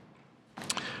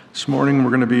This morning we're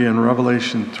going to be in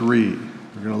Revelation 3. We're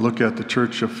going to look at the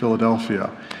Church of Philadelphia.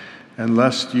 And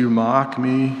lest you mock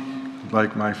me,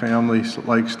 like my family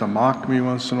likes to mock me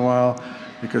once in a while,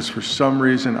 because for some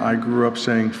reason I grew up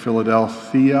saying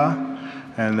Philadelphia,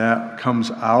 and that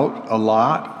comes out a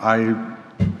lot.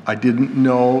 I didn't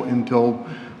know until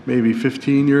maybe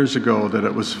 15 years ago that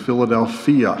it was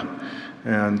Philadelphia.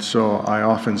 And so I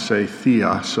often say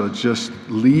Thea. So just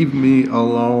leave me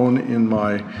alone in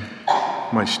my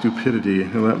stupidity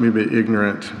and let me be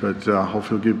ignorant, but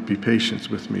hopefully you'll be patient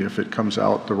with me if it comes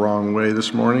out the wrong way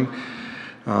this morning.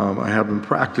 I have been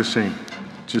practicing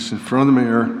just in front of the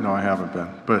mirror. No, I haven't been.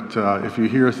 But if you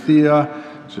hear Thea,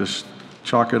 just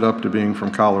chalk it up to being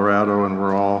from Colorado, and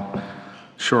we're all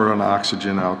short on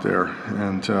oxygen out there.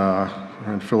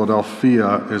 And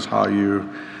Philadelphia is how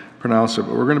you pronounce it.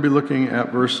 But we're going to be looking at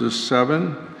verses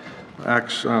 7,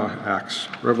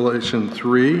 Revelation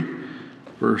 3,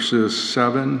 verses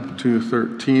 7 to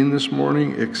 13 this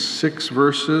morning. It's 6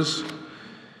 verses.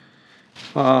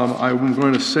 I'm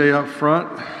going to say up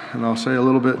front, and I'll say a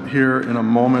little bit here in a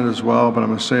moment as well, but I'm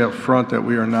going to say up front that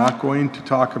we are not going to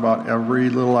talk about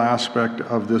every little aspect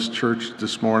of this church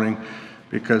this morning,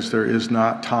 because there is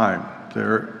not time.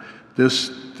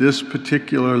 This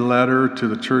particular letter to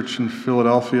the church in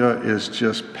Philadelphia is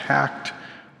just packed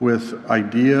with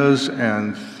ideas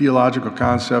and theological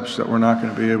concepts that we're not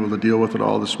going to be able to deal with at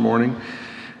all this morning.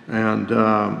 And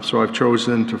so I've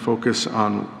chosen to focus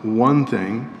on one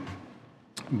thing,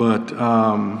 but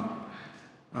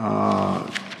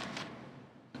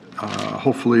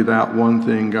hopefully that one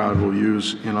thing God will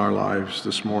use in our lives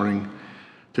this morning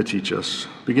to teach us.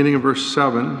 Beginning in verse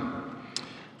 7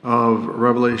 of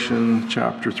Revelation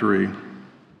chapter 3.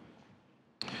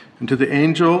 And to the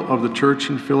angel of the church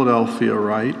in Philadelphia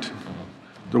write,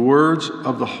 the words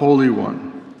of the Holy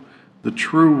One, the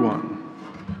true One,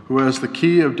 who has the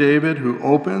key of David, who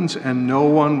opens and no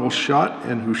one will shut,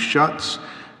 and who shuts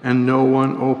and no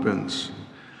one opens.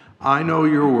 I know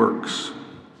your works.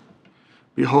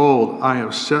 Behold, I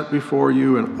have set before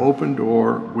you an open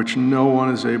door which no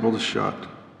one is able to shut.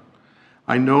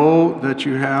 I know that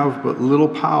you have but little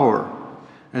power,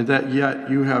 and that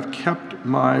yet you have kept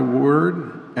my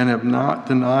word and have not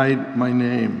denied my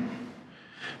name.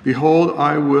 Behold,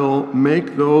 I will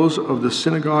make those of the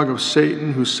synagogue of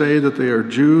Satan who say that they are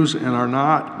Jews and are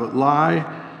not, but lie.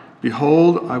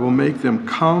 Behold, I will make them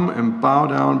come and bow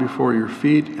down before your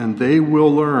feet, and they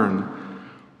will learn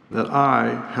that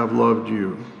I have loved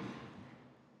you.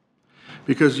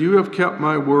 Because you have kept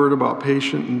my word about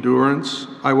patient endurance,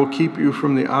 I will keep you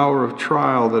from the hour of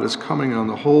trial that is coming on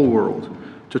the whole world,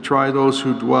 to try those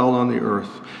who dwell on the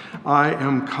earth. I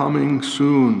am coming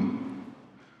soon.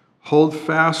 Hold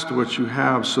fast to what you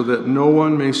have, so that no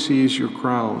one may seize your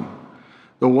crown.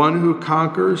 The one who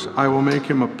conquers, I will make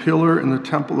him a pillar in the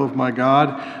temple of my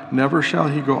God. Never shall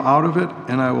he go out of it,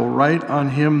 and I will write on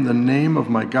him the name of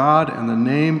my God and the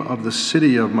name of the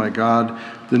city of my God,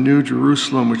 the new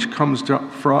Jerusalem, which comes down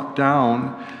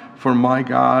from my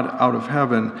God out of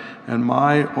heaven, and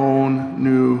my own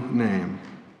new name.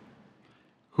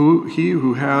 He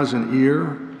who has an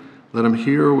ear, let him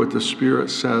hear what the Spirit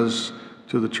says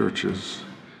to the churches.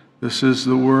 This is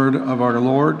the word of our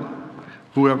Lord.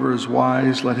 Whoever is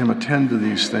wise, let him attend to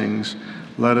these things.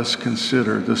 Let us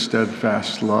consider the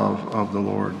steadfast love of the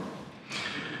Lord.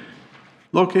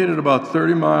 Located about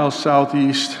 30 miles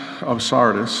southeast of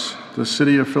Sardis, the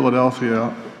city of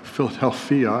Philadelphia,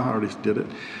 I already did it,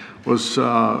 was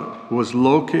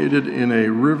located in a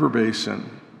river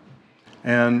basin.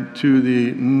 And to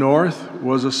the north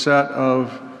was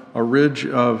a ridge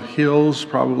of hills,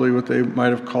 probably what they might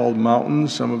have called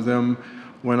mountains. Some of them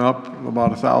went up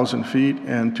about 1,000 feet,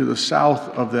 and to the south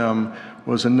of them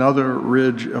was another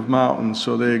ridge of mountains.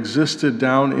 So they existed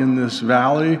down in this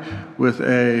valley with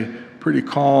a pretty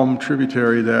calm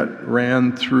tributary that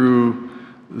ran through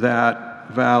that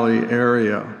valley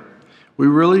area. We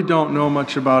really don't know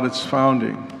much about its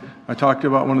founding. I talked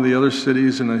about one of the other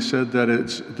cities, and I said that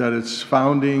its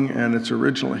founding and its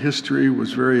original history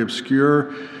was very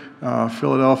obscure.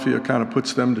 Philadelphia kind of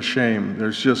puts them to shame.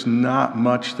 There's just not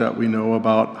much that we know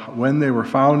about when they were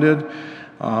founded.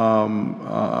 We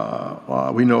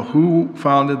know who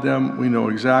founded them. We know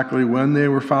exactly when they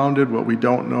were founded. What we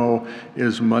don't know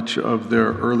is much of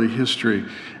their early history.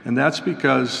 And that's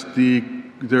because the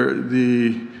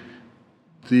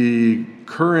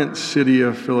current city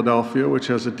of Philadelphia, which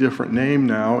has a different name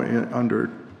now under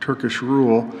Turkish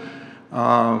rule,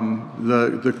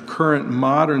 the current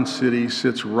modern city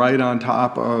sits right on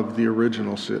top of the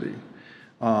original city.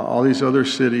 All these other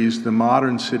cities, the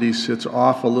modern city sits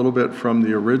off a little bit from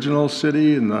the original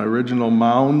city and the original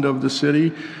mound of the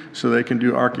city, so they can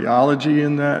do archaeology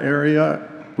in that area.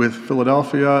 With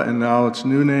Philadelphia and now its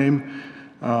new name,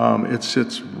 it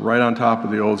sits right on top of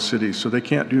the old city. So they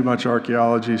can't do much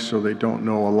archaeology, so they don't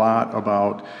know a lot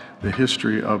about the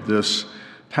history of this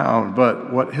town.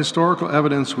 But what historical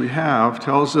evidence we have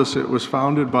tells us it was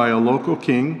founded by a local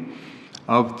king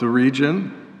of the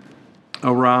region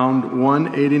around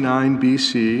 189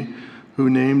 BC, who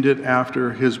named it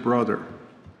after his brother.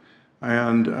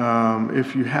 And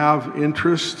if you have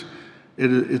interest,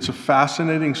 it's a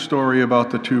fascinating story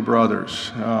about the two brothers,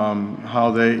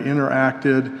 how they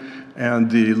interacted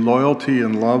and the loyalty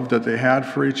and love that they had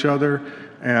for each other.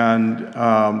 And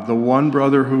the one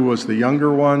brother who was the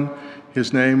younger one,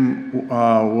 his name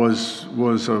was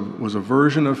a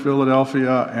version of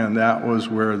Philadelphia, and that was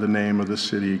where the name of the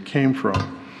city came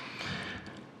from.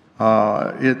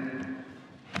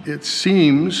 It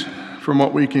seems, from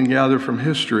what we can gather from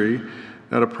history,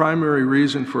 that a primary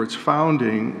reason for its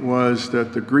founding was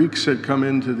that the Greeks had come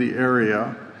into the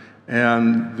area,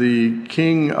 and the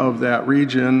king of that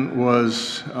region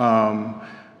was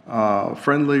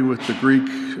friendly with the Greek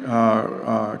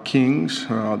kings,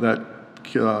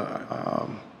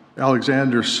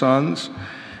 Alexander's sons,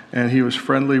 and he was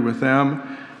friendly with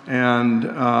them, and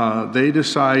they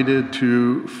decided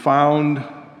to found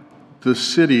the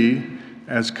city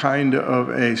as kind of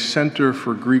a center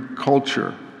for Greek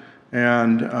culture.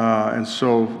 And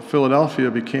so Philadelphia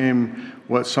became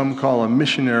what some call a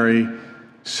missionary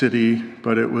city,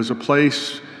 but it was a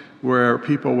place where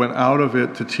people went out of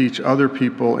it to teach other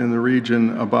people in the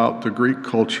region about the Greek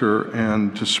culture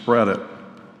and to spread it.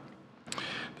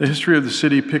 The history of the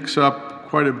city picks up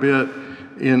quite a bit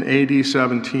in AD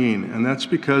 17, and that's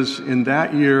because in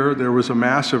that year there was a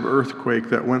massive earthquake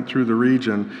that went through the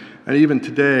region. And even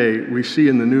today, we see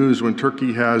in the news when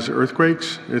Turkey has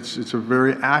earthquakes, it's a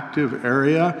very active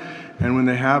area, and when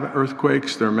they have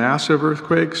earthquakes, they're massive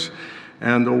earthquakes.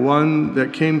 And the one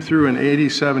that came through in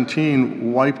AD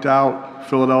 17 wiped out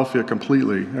Philadelphia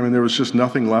completely. I mean, there was just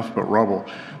nothing left but rubble.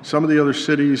 Some of the other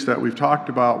cities that we've talked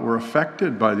about were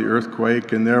affected by the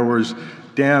earthquake, and there was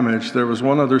damage. There was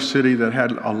one other city that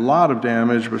had a lot of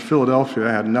damage, but Philadelphia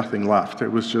had nothing left. It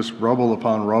was just rubble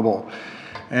upon rubble.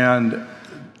 And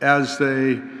as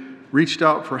they reached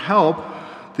out for help,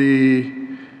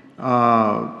 one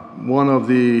of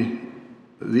the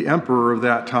emperor of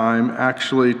that time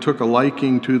actually took a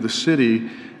liking to the city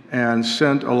and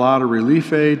sent a lot of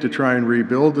relief aid to try and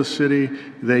rebuild the city.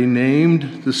 They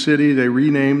renamed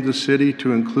the city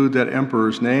to include that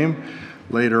emperor's name.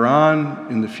 Later on,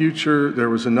 in the future, there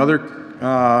was another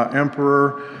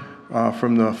emperor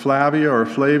from the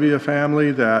Flavia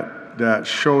family that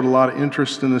showed a lot of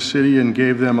interest in the city and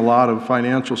gave them a lot of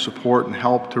financial support and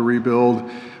help to rebuild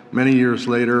many years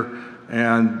later.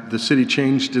 And the city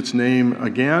changed its name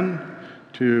again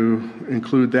to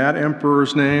include that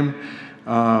emperor's name.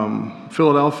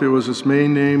 Philadelphia was its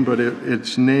main name, but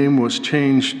its name was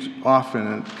changed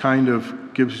often. It kind of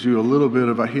gives you a little bit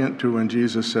of a hint to when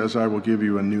Jesus says, "I will give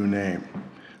you a new name,"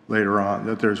 later on,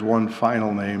 that there's one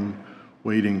final name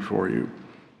waiting for you.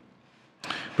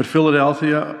 But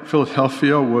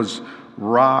Philadelphia was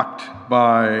rocked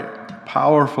by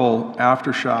powerful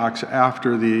aftershocks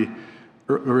after the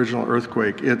original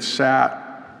earthquake. It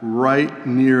sat right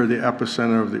near the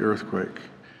epicenter of the earthquake.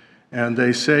 And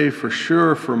they say for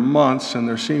sure for months, and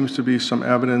there seems to be some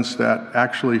evidence that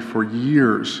actually for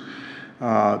years,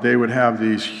 they would have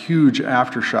these huge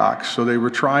aftershocks. So they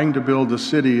were trying to build the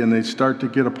city, and they'd start to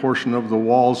get a portion of the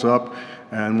walls up,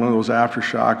 and one of those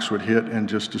aftershocks would hit and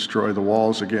just destroy the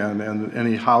walls again. And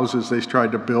any houses they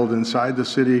tried to build inside the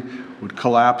city would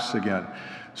collapse again.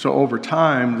 So over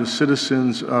time, the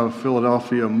citizens of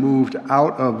Philadelphia moved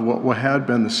out of what had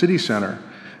been the city center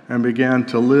and began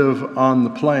to live on the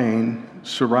plain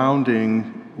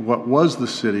surrounding what was the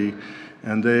city,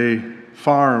 and they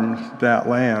farmed that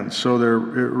land. So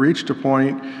it reached a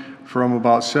point from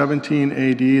about 17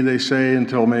 AD, they say,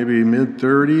 until maybe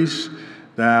mid-30s,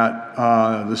 that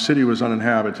the city was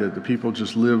uninhabited. The people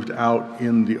just lived out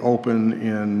in the open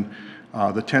in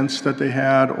the tents that they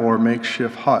had or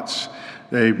makeshift huts.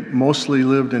 They mostly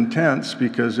lived in tents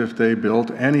because if they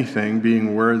built anything,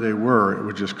 being where they were, it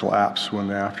would just collapse when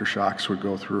the aftershocks would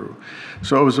go through.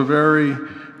 So it was a very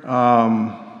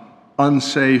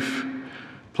unsafe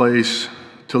place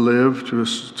to live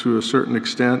to a certain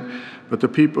extent, but the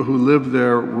people who lived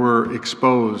there were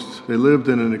exposed. They lived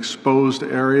in an exposed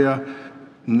area,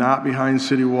 not behind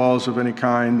city walls of any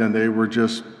kind, and they were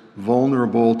just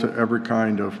vulnerable to every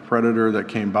kind of predator that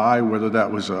came by, whether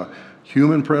that was a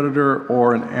human predator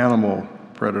or an animal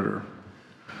predator.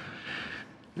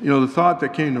 The thought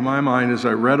that came to my mind as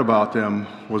I read about them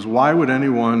was, why would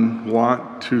anyone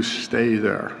want to stay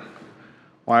there?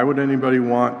 Why would anybody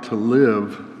want to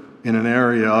live in an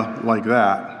area like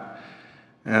that?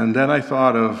 And then I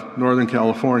thought of Northern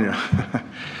California,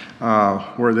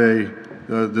 where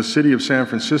the city of San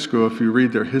Francisco, if you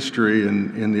read their history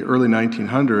in the early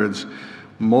 1900s,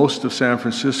 most of San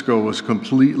Francisco was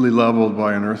completely leveled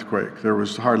by an earthquake. There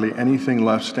was hardly anything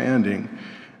left standing,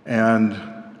 and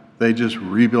they just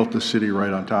rebuilt the city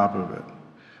right on top of it.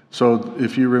 So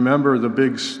if you remember the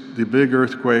big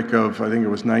earthquake of, I think it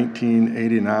was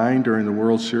 1989 during the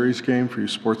World Series game, for you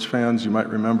sports fans, you might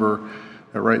remember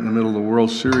that right in the middle of the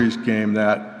World Series game,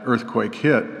 that earthquake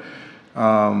hit.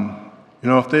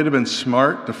 If they'd have been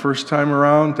smart the first time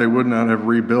around, they would not have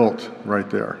rebuilt right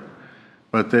there.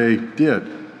 But they did.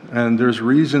 And there's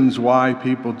reasons why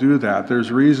people do that.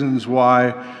 There's reasons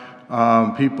why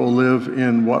people live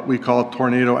in what we call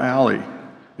Tornado Alley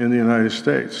in the United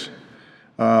States.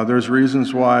 There's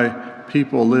reasons why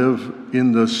people live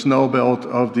in the snow belt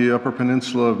of the Upper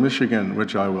Peninsula of Michigan,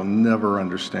 which I will never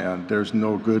understand. There's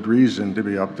no good reason to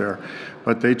be up there.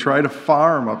 But they try to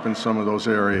farm up in some of those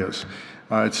areas.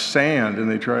 It's sand, and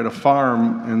they try to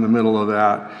farm in the middle of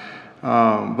that.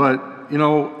 But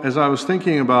as I was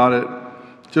thinking about it,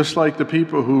 just like the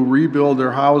people who rebuild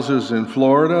their houses in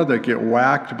Florida that get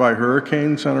whacked by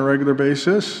hurricanes on a regular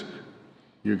basis,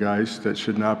 you guys that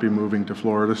should not be moving to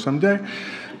Florida someday,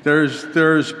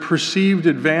 there's perceived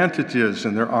advantages,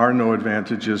 and there are no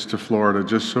advantages to Florida,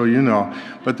 just so you know.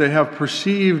 But they have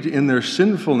perceived in their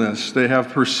sinfulness, they have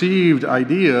perceived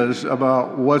ideas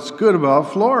about what's good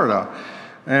about Florida.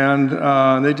 And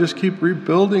they just keep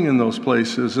rebuilding in those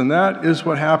places, and that is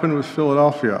what happened with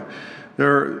Philadelphia.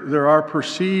 There are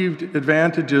perceived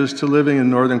advantages to living in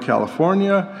Northern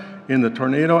California, in the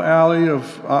Tornado Alley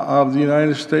of the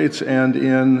United States, and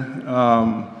in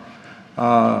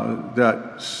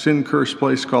that sin-cursed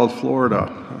place called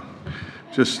Florida.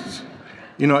 Just,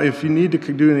 if you need to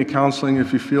do any counseling,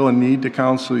 if you feel a need to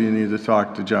counsel, you need to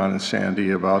talk to John and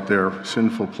Sandy about their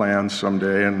sinful plans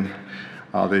someday, and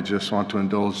they just want to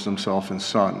indulge themselves in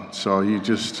sun. So I'll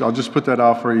just put that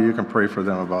out for you. You can pray for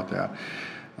them about that.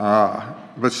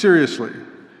 But seriously,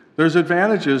 there's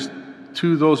advantages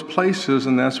to those places,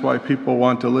 and that's why people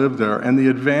want to live there. And the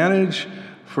advantage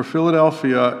for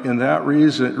Philadelphia in that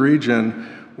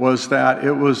region was that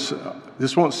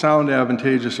this won't sound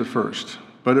advantageous at first,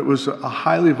 but it was a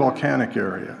highly volcanic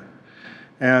area.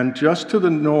 And just to the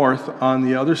north, on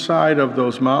the other side of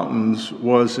those mountains,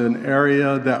 was an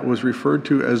area that was referred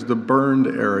to as the burned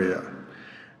area.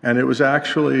 And it was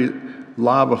actually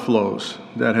lava flows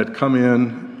that had come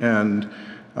in, and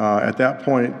at that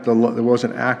point, there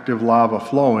wasn't active lava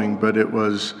flowing, but it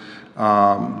was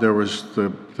there was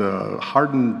the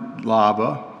hardened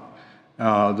lava.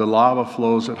 The lava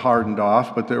flows had hardened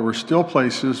off, but there were still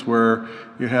places where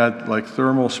you had like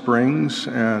thermal springs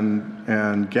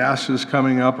and gases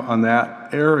coming up on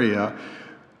that area.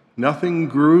 Nothing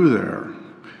grew there.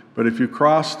 But if you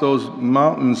crossed those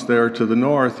mountains there to the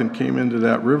north and came into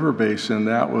that river basin,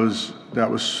 that was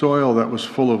soil that was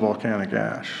full of volcanic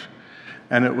ash.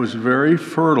 And it was very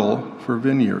fertile for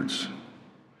vineyards.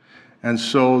 And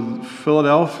so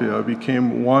Philadelphia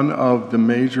became one of the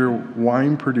major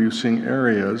wine-producing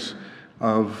areas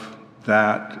of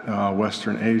that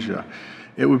Western Asia.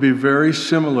 It would be very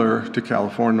similar to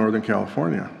California, Northern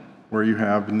California, where you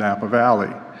have Napa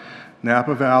Valley.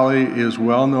 Napa Valley is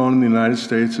well known in the United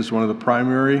States as one of the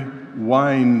primary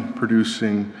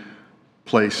wine-producing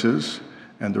places,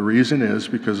 and the reason is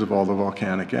because of all the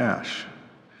volcanic ash.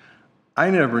 I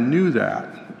never knew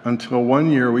that until one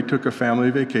year we took a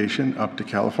family vacation up to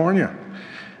California.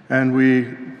 And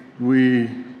we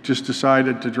just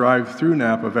decided to drive through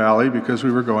Napa Valley because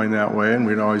we were going that way, and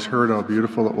we'd always heard how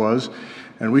beautiful it was.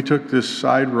 And we took this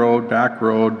side road, back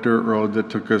road, dirt road that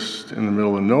took us in the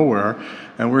middle of nowhere.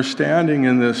 And we're standing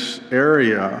in this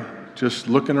area just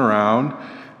looking around,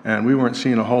 and we weren't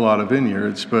seeing a whole lot of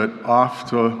vineyards, but off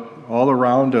to all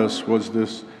around us was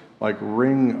this like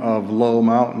ring of low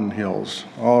mountain hills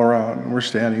all around. And we're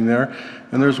standing there,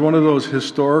 and there's one of those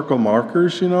historical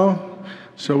markers,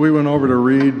 So we went over to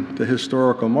read the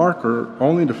historical marker,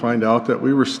 only to find out that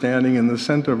we were standing in the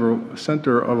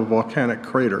center of a volcanic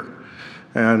crater.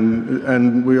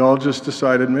 And we all just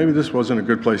decided maybe this wasn't a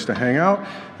good place to hang out,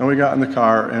 and we got in the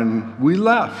car and we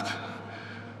left.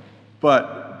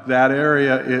 But that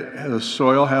area, the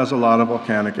soil has a lot of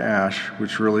volcanic ash,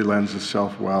 which really lends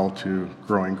itself well to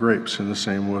growing grapes, and the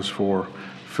same was for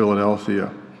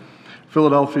Philadelphia.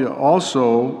 Philadelphia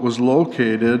also was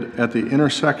located at the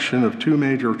intersection of two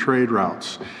major trade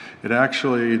routes. It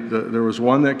actually, there was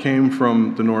one that came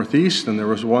from the northeast, and there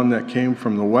was one that came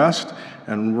from the west.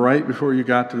 And right before you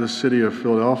got to the city of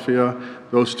Philadelphia,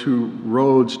 those two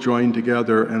roads joined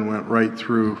together and went right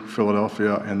through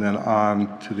Philadelphia and then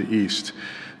on to the east.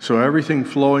 So everything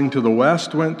flowing to the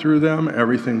west went through them,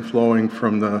 everything flowing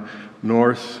from the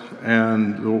north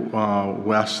and the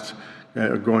west,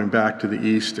 going back to the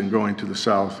east and going to the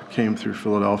south, came through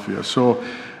Philadelphia. So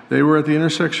they were at the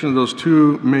intersection of those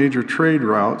two major trade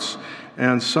routes,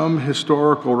 and some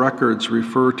historical records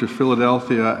refer to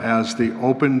Philadelphia as the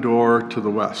open door to the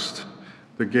west,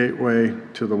 the gateway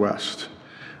to the west.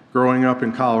 Growing up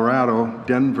in Colorado,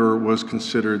 Denver was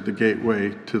considered the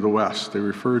gateway to the west. They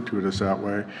referred to it as that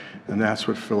way, and that's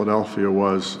what Philadelphia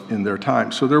was in their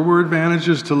time. So there were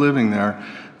advantages to living there.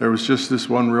 There was just this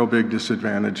one real big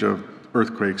disadvantage of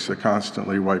earthquakes that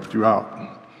constantly wiped you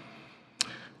out.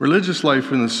 Religious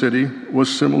life in the city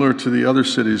was similar to the other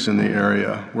cities in the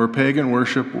area, where pagan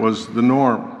worship was the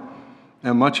norm,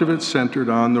 and much of it centered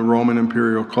on the Roman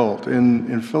imperial cult.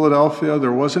 In Philadelphia,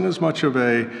 there wasn't as much of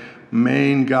a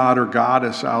main god or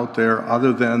goddess out there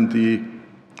other than the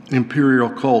imperial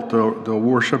cult, the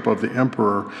worship of the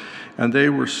emperor. And they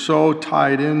were so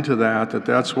tied into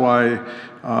that's why,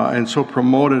 and so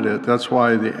promoted it, that's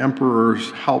why the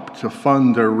emperors helped to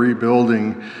fund their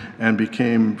rebuilding and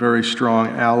became very strong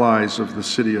allies of the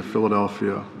city of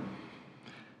Philadelphia.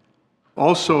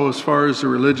 Also, as far as the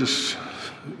religious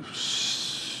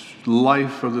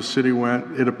life of the city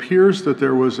went, it appears that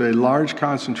there was a large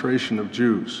concentration of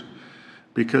Jews,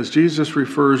 because Jesus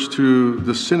refers to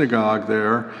the synagogue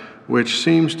there, which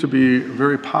seems to be a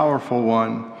very powerful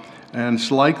one. And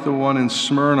it's like the one in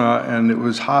Smyrna, and it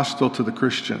was hostile to the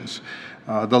Christians.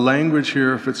 The language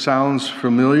here, if it sounds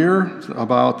familiar,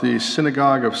 about the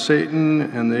synagogue of Satan,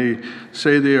 and they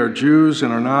say they are Jews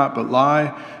and are not, but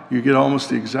lie, you get almost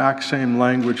the exact same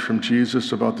language from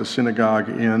Jesus about the synagogue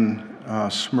in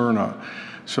Smyrna.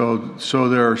 So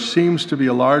there seems to be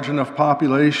a large enough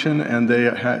population, and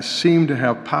they seem to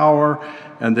have power,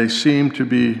 and they seem to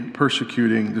be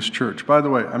persecuting this church. By the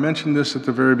way, I mentioned this at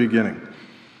the very beginning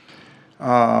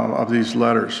of these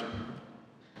letters.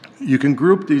 You can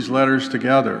group these letters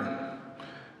together.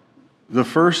 The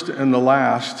first and the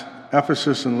last,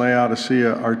 Ephesus and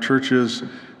Laodicea, are churches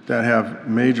that have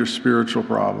major spiritual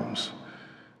problems.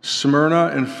 Smyrna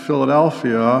and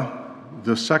Philadelphia,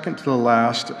 the second to the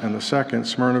last and the second,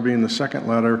 Smyrna being the second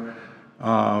letter,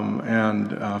 and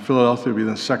Philadelphia being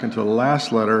the second to the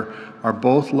last letter, are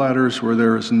both letters where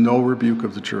there is no rebuke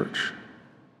of the church.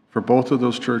 For both of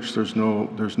those churches, there's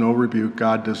no rebuke.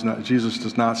 Jesus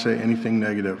does not say anything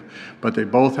negative, but they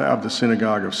both have the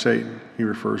synagogue of Satan. He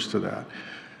refers to that.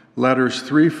 Letters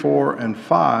 3, 4, and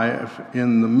 5,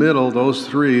 in the middle, those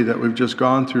three that we've just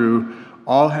gone through,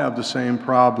 all have the same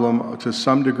problem to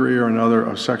some degree or another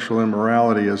of sexual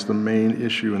immorality as the main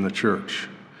issue in the church.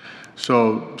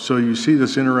 So you see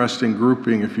this interesting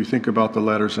grouping if you think about the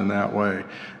letters in that way.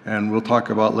 And we'll talk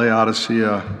about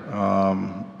Laodicea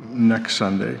next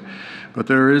Sunday. But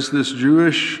there is this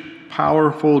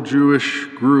powerful Jewish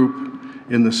group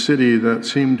in the city that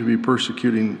seem to be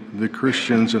persecuting the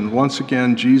Christians. And once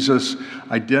again, Jesus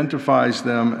identifies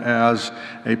them as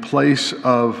a place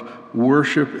of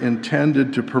worship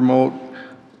intended to promote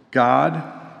God.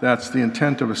 That's the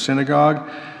intent of a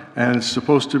synagogue. And it's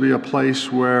supposed to be a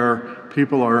place where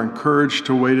people are encouraged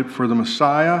to wait for the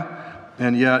Messiah.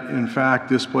 And yet, in fact,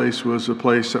 this place was a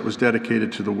place that was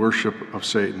dedicated to the worship of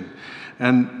Satan.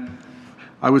 And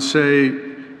I would say,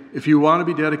 if you want to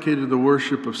be dedicated to the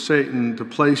worship of Satan, the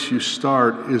place you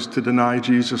start is to deny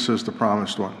Jesus as the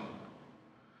promised one.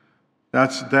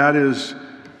 That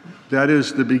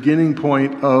is the beginning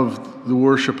point of the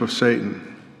worship of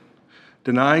Satan.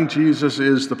 Denying Jesus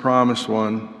is the promised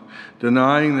one,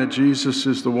 denying that Jesus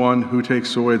is the one who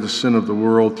takes away the sin of the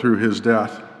world through his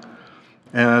death.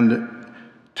 And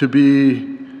to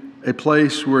be a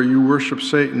place where you worship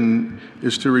Satan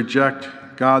is to reject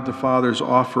God the Father's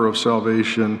offer of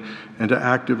salvation and to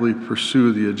actively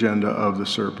pursue the agenda of the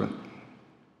serpent.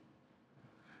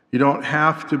 You don't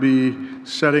have to be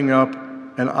setting up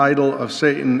an idol of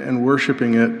Satan and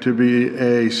worshiping it to be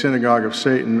a synagogue of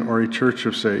Satan or a church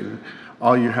of Satan.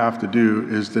 All you have to do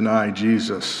is deny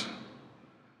Jesus,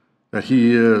 that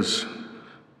he is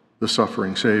the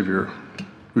suffering Savior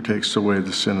who takes away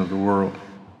the sin of the world.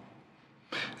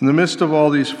 In the midst of all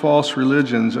these false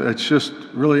religions, it's just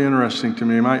really interesting to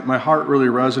me. My heart really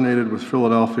resonated with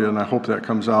Philadelphia, and I hope that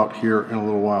comes out here in a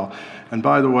little while. And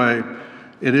by the way,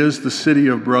 it is the city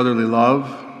of brotherly love,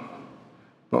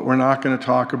 but we're not going to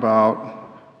talk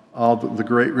about all the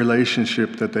great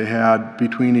relationship that they had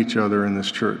between each other in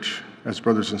this church as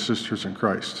brothers and sisters in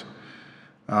Christ.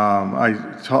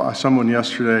 I saw someone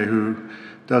yesterday who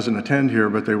doesn't attend here,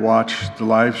 but they watch the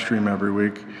live stream every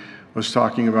week, was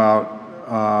talking about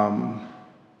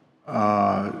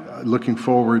looking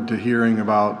forward to hearing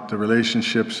about the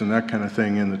relationships and that kind of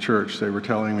thing in the church. They were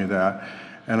telling me that.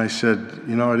 And I said,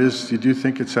 you do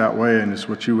think it's that way, and it's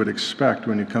what you would expect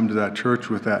when you come to that church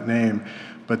with that name.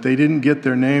 But they didn't get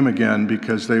their name again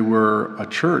because they were a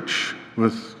church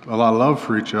with a lot of love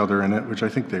for each other in it, which I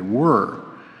think they were.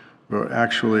 But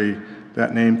actually,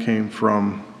 that name came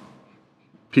from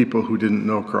people who didn't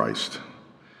know Christ.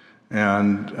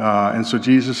 And so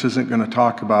Jesus isn't going to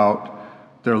talk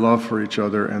about their love for each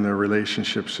other and their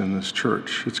relationships in this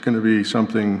church. It's going to be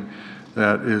something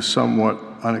that is somewhat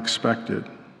unexpected.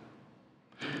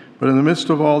 But in the midst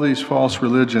of all these false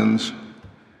religions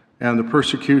and the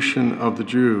persecution of the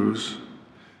Jews,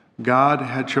 God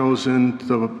had chosen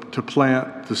to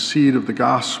plant the seed of the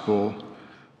gospel,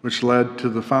 which led to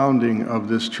the founding of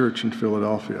this church in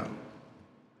Philadelphia.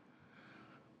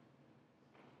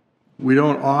 We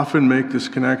don't often make this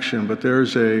connection, but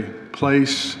there's a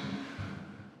place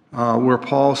where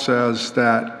Paul says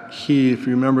that if you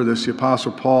remember this, the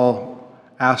Apostle Paul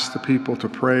asked the people to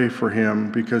pray for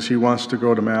him because he wants to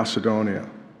go to Macedonia.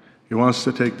 He wants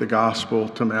to take the gospel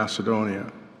to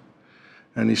Macedonia.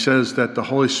 And he says that the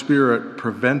Holy Spirit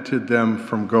prevented them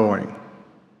from going,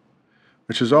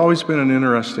 which has always been an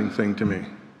interesting thing to me.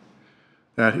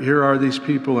 That here are these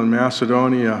people in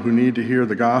Macedonia who need to hear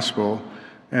the gospel,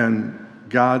 and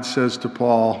God says to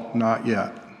Paul, not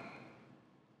yet.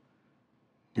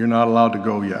 You're not allowed to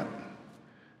go yet.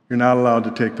 You're not allowed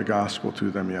to take the gospel to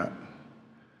them yet.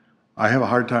 I have a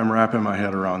hard time wrapping my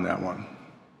head around that one.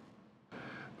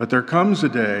 But there comes a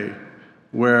day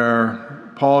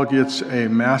where Paul gets a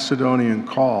Macedonian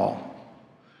call,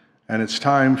 and it's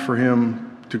time for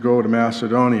him to go to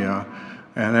Macedonia.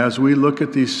 And as we look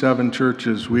at these 7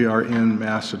 churches, we are in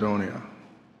Macedonia.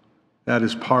 That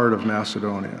is part of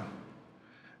Macedonia.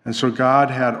 And so God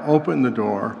had opened the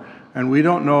door, and we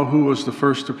don't know who was the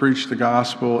first to preach the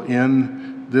gospel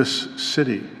in this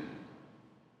city.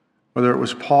 Whether it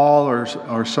was Paul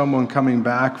or someone coming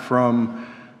back from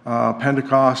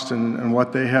Pentecost and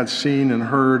what they had seen and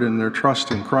heard and their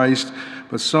trust in Christ,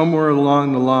 but somewhere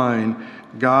along the line,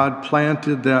 God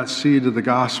planted that seed of the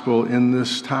gospel in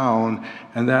this town,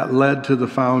 and that led to the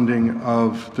founding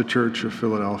of the Church of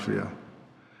Philadelphia.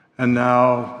 And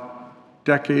now,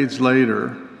 decades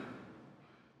later,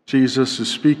 Jesus is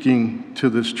speaking to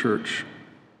this church.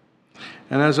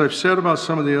 And as I've said about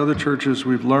some of the other churches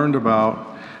we've learned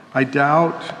about, I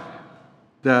doubt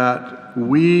that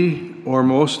we or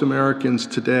most Americans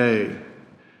today,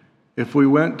 if we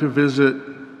went to visit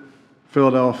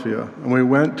Philadelphia and we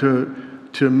went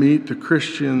to meet the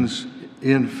Christians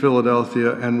in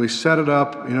Philadelphia and we set it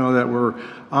up, that we're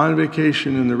on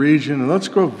vacation in the region and let's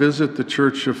go visit the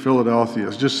Church of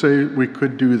Philadelphia. Just say we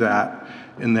could do that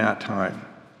in that time.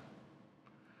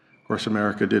 Of course,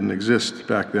 America didn't exist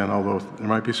back then, although there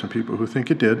might be some people who think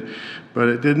it did, but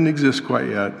it didn't exist quite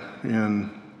yet.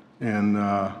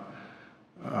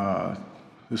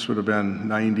 This would have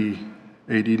been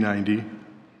AD 90.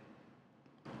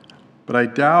 But I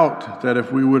doubt that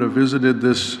if we would have visited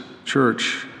this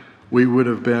church, we would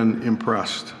have been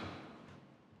impressed.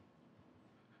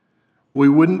 We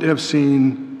wouldn't have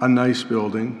seen a nice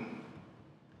building.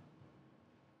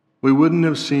 We wouldn't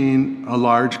have seen a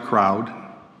large crowd.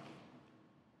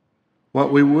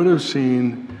 What we would have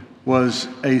seen was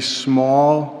a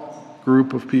small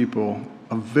group of people,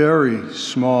 a very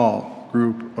small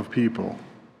group of people,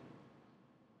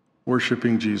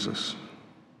 worshiping Jesus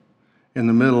in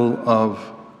the middle of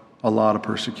a lot of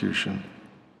persecution.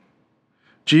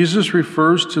 Jesus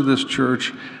refers to this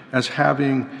church as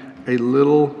having a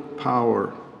little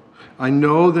power. I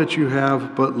know that you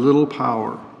have but little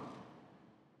power.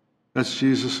 That's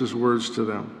Jesus' words to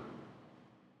them.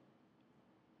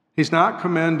 He's not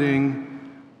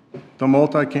commending the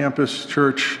multi-campus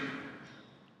church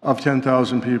of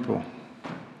 10,000 people.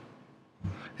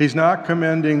 He's not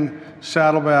commending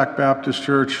Saddleback Baptist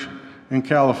Church in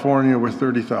California with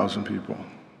 30,000 people.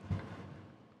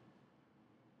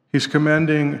 He's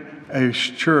commending a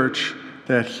church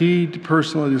that he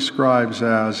personally describes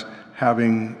as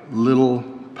having little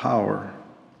power.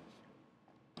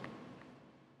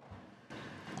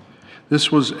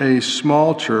 This was a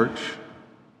small church.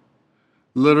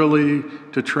 Literally,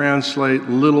 to translate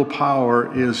little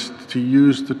power is to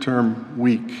use the term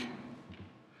weak.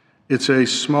 It's a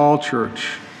small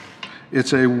church.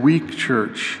 It's a weak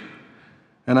church.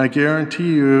 And I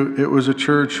guarantee you it was a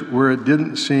church where it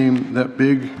didn't seem that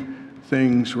big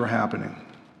things were happening.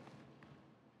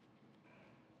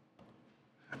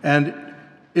 And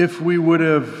if we would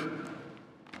have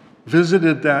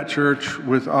visited that church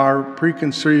with our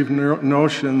preconceived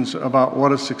notions about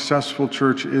what a successful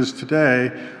church is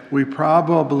today, we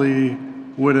probably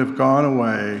would have gone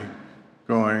away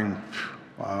going,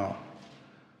 wow,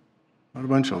 what a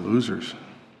bunch of losers.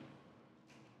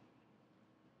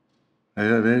 They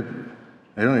don't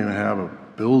even have a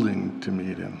building to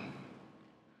meet in.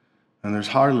 And there's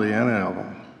hardly any of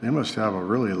them. They must have a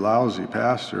really lousy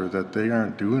pastor that they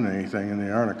aren't doing anything and they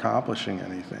aren't accomplishing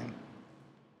anything.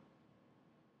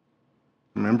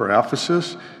 Remember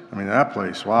Ephesus? I mean, that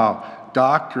place, wow.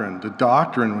 Doctrine. The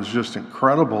doctrine was just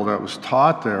incredible that was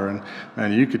taught there.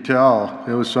 And you could tell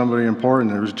it was somebody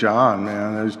important. There was John,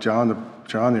 man. There's John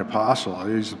the Apostle.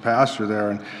 He's the pastor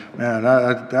there. And man,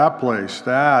 that place,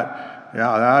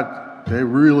 they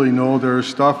really know their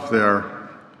stuff there.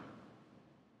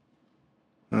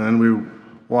 And then we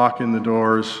walk in the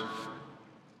doors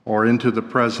or into the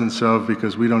presence of,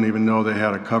 because we don't even know they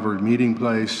had a covered meeting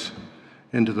place,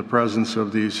 into the presence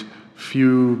of these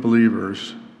few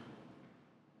believers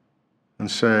and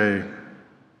say,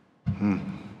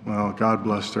 well, God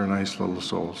bless their nice little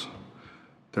souls.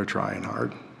 They're trying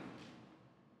hard.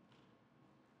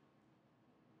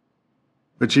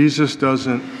 But Jesus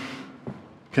doesn't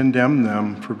condemn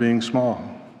them for being small.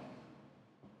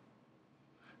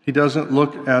 He doesn't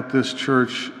look at this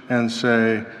church and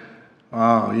say,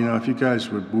 wow, if you guys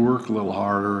would work a little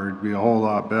harder, it'd be a whole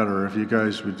lot better. If you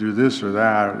guys would do this or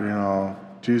that,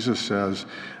 Jesus says,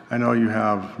 I know you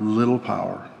have little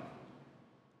power.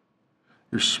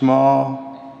 You're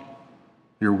small,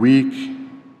 you're weak.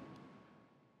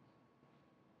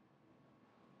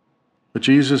 But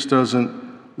Jesus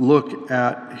doesn't look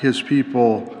at his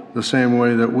people the same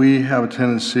way that we have a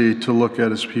tendency to look at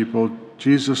his people.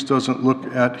 Jesus doesn't look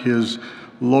at his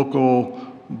local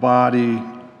body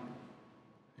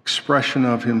expression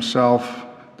of himself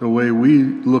the way we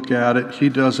look at it. He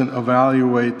doesn't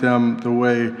evaluate them the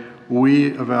way we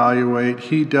evaluate.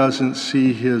 He doesn't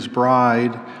see his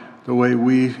bride the way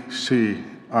we see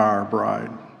our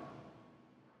bride.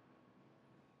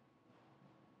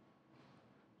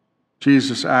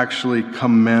 Jesus actually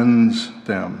commends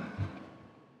them.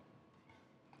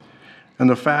 And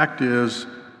the fact is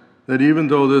that even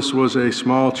though this was a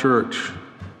small church,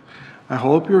 I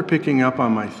hope you're picking up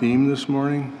on my theme this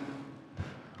morning.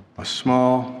 A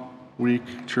small,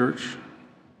 weak church.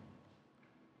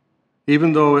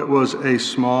 Even though it was a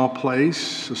small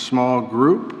place, a small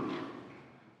group,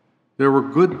 there were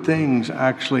good things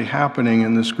actually happening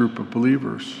in this group of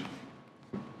believers.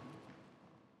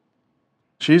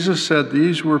 Jesus said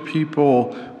these were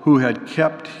people who had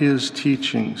kept his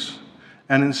teachings,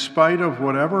 and in spite of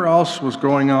whatever else was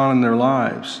going on in their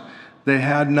lives, they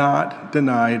had not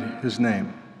denied his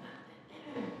name.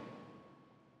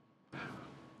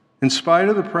 In spite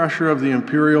of the pressure of the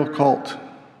imperial cult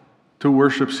to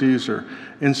worship Caesar,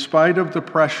 in spite of the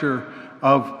pressure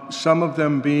of some of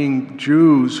them being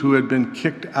Jews who had been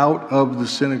kicked out of the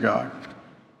synagogue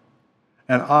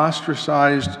and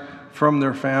ostracized from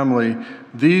their family,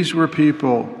 these were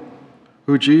people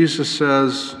who Jesus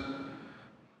says,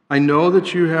 I know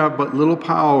that you have but little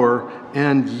power,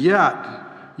 and yet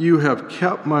you have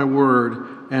kept my word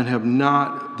and have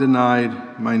not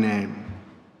denied my name.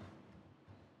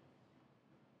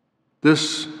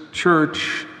 This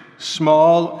church,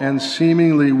 small and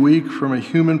seemingly weak from a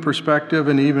human perspective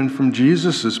and even from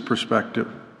Jesus'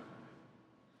 perspective,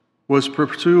 was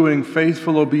pursuing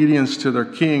faithful obedience to their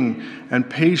king and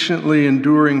patiently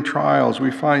enduring trials.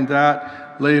 We find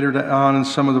that later on in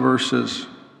some of the verses.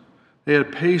 They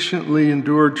had patiently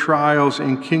endured trials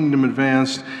in kingdom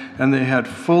advanced, and they had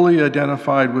fully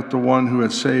identified with the one who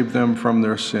had saved them from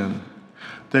their sin.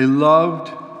 They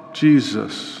loved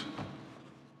Jesus.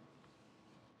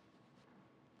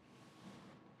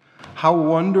 How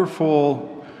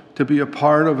wonderful to be a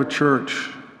part of a church,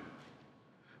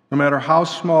 no matter how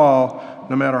small,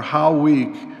 no matter how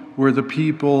weak, where the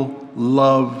people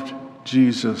loved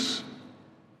Jesus.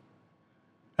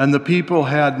 And the people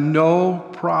had no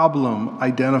problem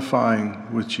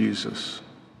identifying with Jesus.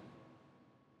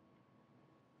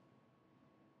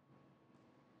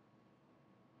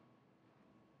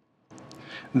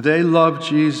 They loved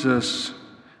Jesus,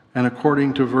 and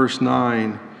according to verse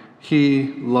 9,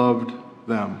 he loved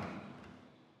them.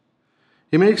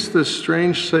 He makes this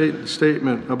strange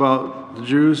statement about the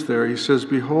Jews there. He says,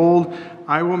 "Behold,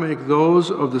 I will make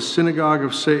those of the synagogue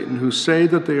of Satan who say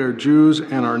that they are Jews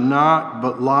and are not,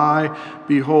 but lie.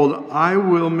 Behold, I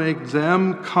will make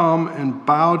them come and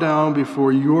bow down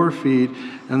before your feet,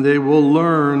 and they will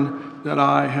learn that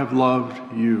I have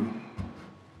loved you."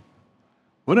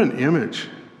 What an image.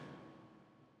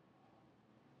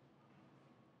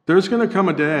 There's going to come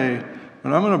a day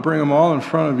when I'm going to bring them all in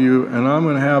front of you, and I'm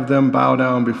going to have them bow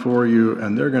down before you,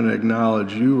 and they're going to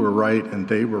acknowledge you were right and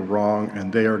they were wrong,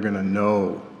 and they are going to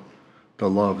know the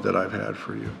love that I've had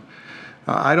for you.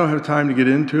 I don't have time to get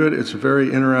into it. It's a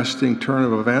very interesting turn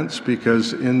of events,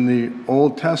 because in the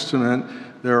Old Testament,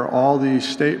 there are all these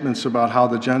statements about how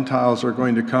the Gentiles are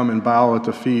going to come and bow at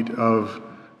the feet of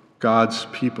God's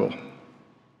people.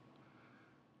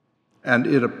 And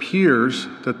it appears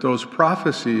that those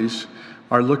prophecies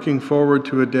are looking forward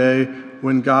to a day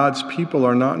when God's people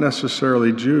are not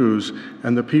necessarily Jews,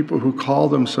 and the people who call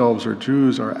themselves are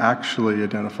Jews are actually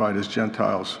identified as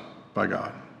Gentiles by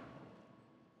God.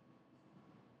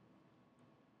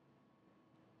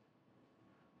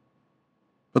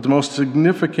 But the most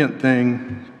significant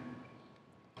thing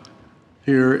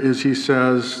here is he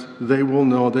says, they will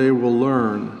know, they will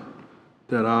learn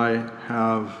that I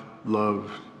have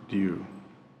loved you.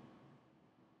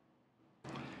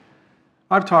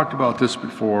 I've talked about this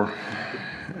before,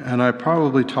 and I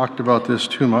probably talked about this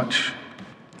too much,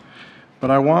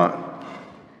 but I want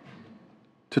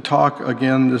to talk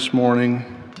again this morning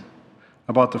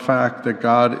about the fact that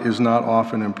God is not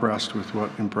often impressed with what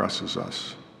impresses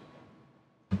us.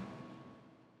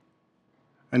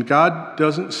 And God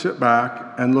doesn't sit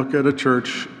back and look at a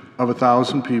church of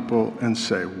 1,000 people and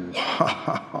say,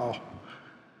 "Wow,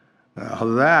 now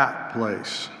that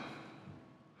place.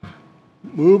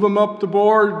 Move them up the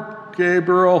board,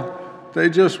 Gabriel. They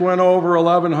just went over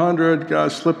 1,100.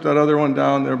 God, slip that other one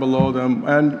down there below them.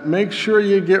 And make sure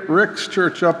you get Rick's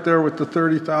church up there with the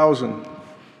 30,000.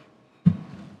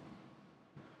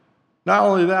 Not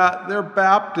only that, they're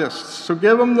Baptists, so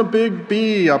give them the big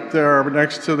B up there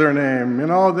next to their name. You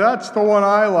know, that's the one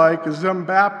I like, is them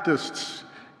Baptists.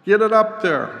 Get it up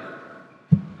there.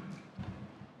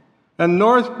 And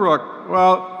Northbrook,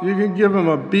 well, you can give them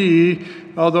a B,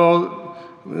 although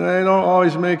they don't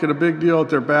always make it a big deal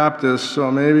that they're Baptists, so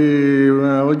maybe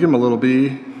we'll give them a little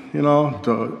B, you know,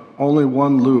 to only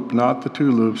one loop, not the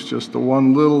two loops, just the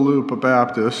one little loop of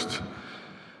Baptist.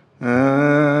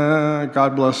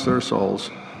 God bless their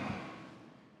souls.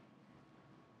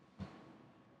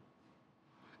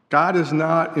 God is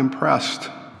not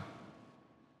impressed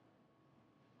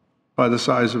by the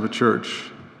size of a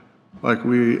church like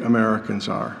we Americans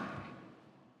are.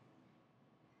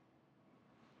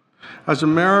 As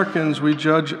Americans, we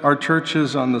judge our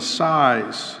churches on the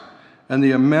size and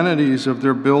the amenities of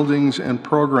their buildings and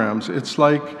programs. It's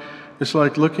like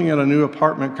looking at a new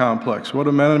apartment complex. What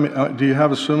amenity? Do you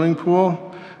have a swimming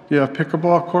pool? Do you have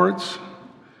pickleball courts?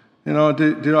 You know,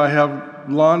 do I have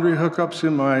laundry hookups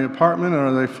in my apartment?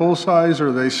 Are they full size or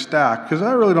are they stacked? Because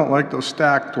I really don't like those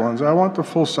stacked ones. I want the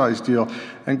full size deal.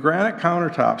 And granite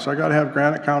countertops. I got to have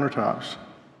granite countertops.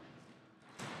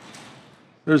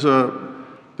 There's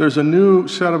a new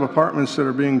set of apartments that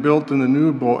are being built in the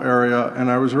Newbo area, and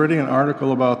I was reading an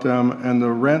article about them, and the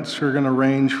rents are going to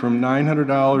range from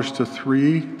 $900 to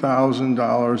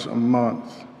 $3,000 a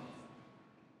month.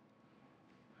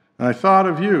 And I thought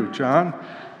of you, John,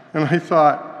 and I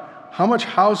thought, how much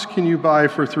house can you buy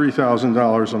for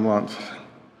 $3,000 a month?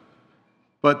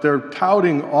 But they're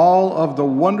touting all of the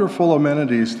wonderful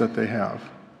amenities that they have.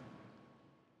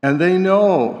 And they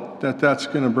know that that's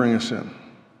going to bring us in.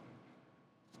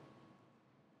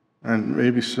 And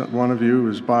maybe one of you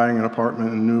is buying an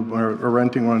apartment in Newbo, or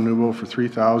renting one in Newbo for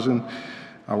 $3,000.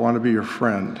 I want to be your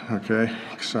friend, okay?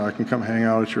 So I can come hang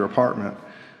out at your apartment.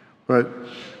 But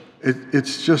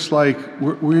it's just like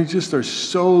we just are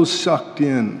so sucked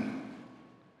in.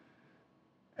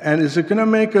 And is it going to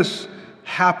make us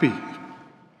happy?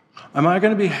 Am I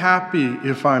going to be happy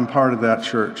if I'm part of that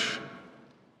church?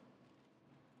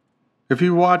 If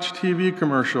you watch TV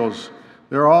commercials,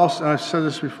 they're all, I've said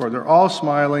this before, they're all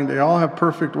smiling, they all have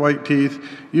perfect white teeth.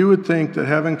 You would think that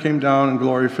heaven came down and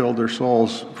glory filled their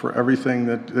souls for everything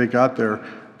that they got there.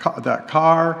 That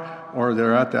car, or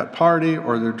they're at that party,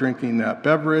 or they're drinking that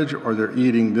beverage, or they're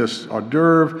eating this hors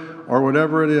d'oeuvre, or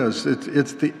whatever it is.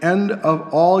 It's the end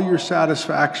of all your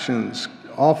satisfactions,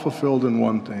 all fulfilled in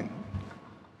one thing.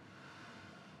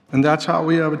 And that's how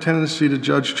we have a tendency to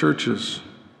judge churches.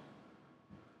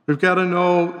 We've got to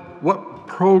know what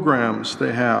programs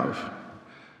they have.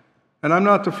 And I'm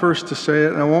not the first to say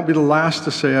it, and I won't be the last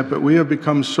to say it, but we have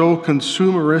become so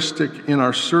consumeristic in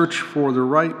our search for the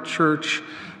right church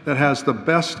that has the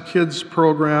best kids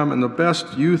program and the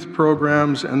best youth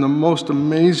programs and the most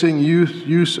amazing youth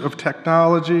use of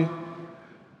technology.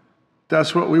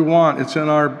 That's what we want. It's in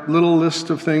our little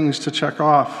list of things to check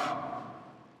off.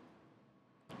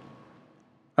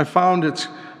 I found it's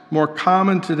more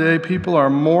common today. People are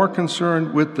more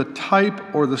concerned with the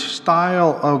type or the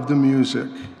style of the music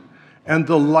and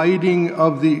the lighting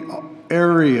of the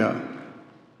area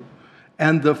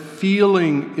and the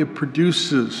feeling it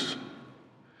produces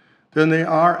than they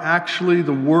are actually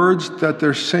the words that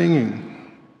they're singing.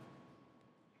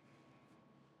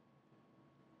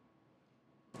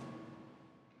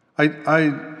 I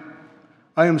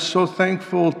am so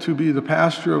thankful to be the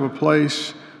pastor of a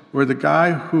place where the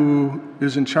guy who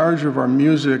is in charge of our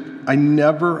music, I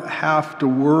never have to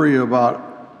worry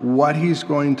about what he's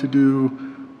going to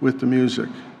do with the music.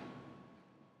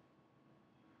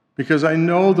 Because I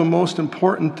know the most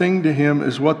important thing to him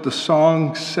is what the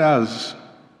song says.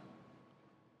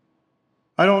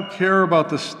 I don't care about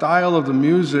the style of the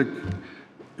music,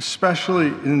 especially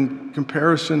in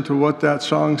comparison to what that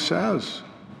song says.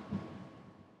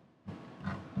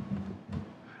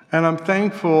 And I'm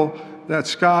thankful that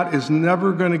Scott is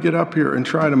never going to get up here and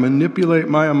try to manipulate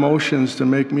my emotions to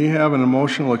make me have an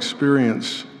emotional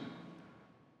experience.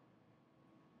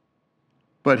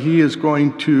 But he is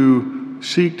going to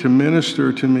seek to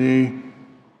minister to me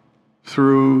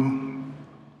through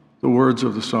the words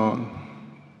of the song.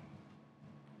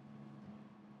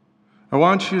 I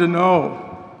want you to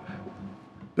know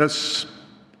that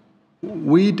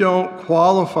we don't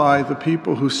qualify the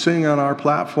people who sing on our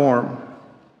platform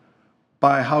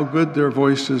by how good their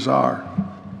voices are.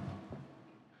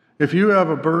 If you have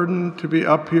a burden to be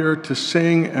up here to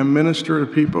sing and minister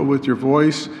to people with your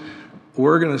voice,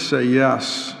 we're going to say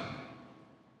yes.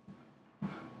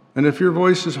 And if your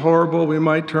voice is horrible, we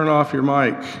might turn off your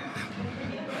mic.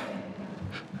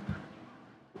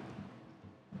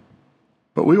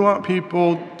 But we want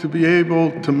people to be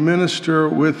able to minister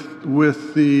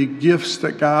with the gifts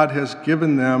that God has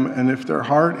given them, and if their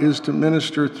heart is to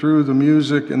minister through the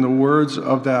music and the words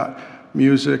of that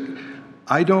music,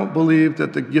 I don't believe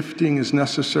that the gifting is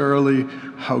necessarily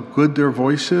how good their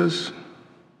voice is.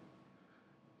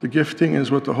 The gifting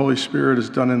is what the Holy Spirit has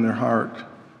done in their heart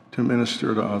to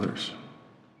minister to others.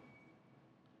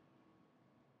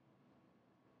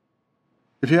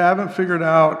 If you haven't figured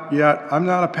out yet, I'm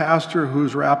not a pastor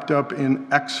who's wrapped up in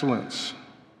excellence.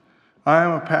 I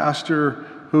am a pastor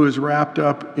who is wrapped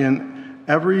up in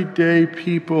everyday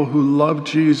people who love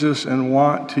Jesus and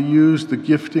want to use the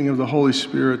gifting of the Holy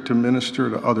Spirit to minister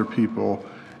to other people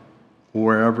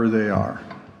wherever they are.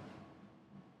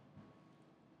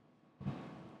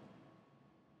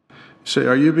 Say,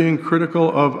 are you being critical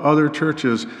of other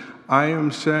churches? I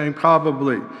am saying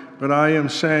probably, but I am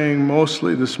saying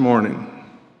mostly this morning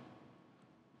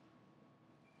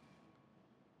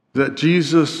that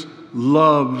Jesus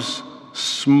loves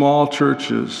small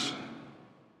churches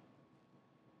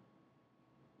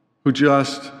who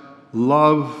just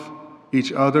love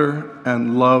each other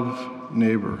and love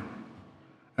neighbor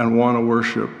and want to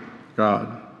worship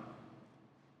God.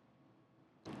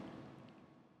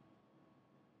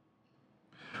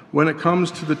 When it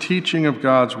comes to the teaching of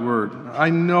God's Word, I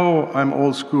know I'm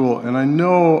old school, and I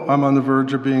know I'm on the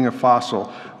verge of being a fossil.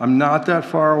 I'm not that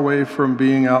far away from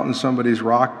being out in somebody's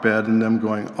rock bed and them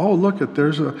going, oh, look,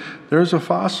 there's a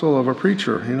fossil of a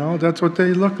preacher. You know, that's what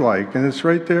they look like, and it's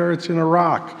right there, it's in a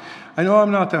rock. I know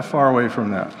I'm not that far away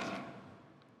from that.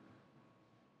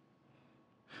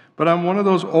 But I'm one of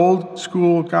those old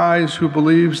school guys who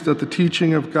believes that the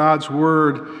teaching of God's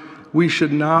Word, we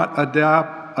should not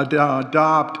adopt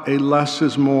a less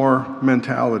is more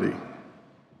mentality.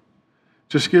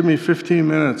 Just give me 15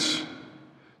 minutes.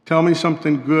 Tell me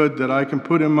something good that I can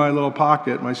put in my little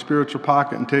pocket, my spiritual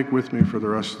pocket, and take with me for the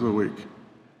rest of the week.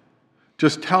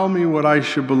 Just tell me what I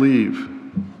should believe.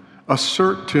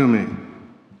 Assert to me.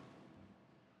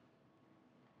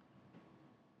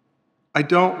 I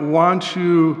don't want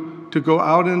you to go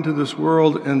out into this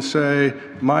world and say,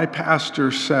 my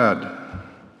pastor said.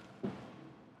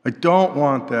 I don't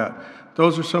want that.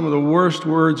 Those are some of the worst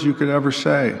words you could ever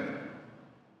say.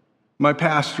 My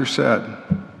pastor said.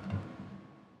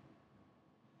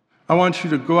 I want you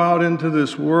to go out into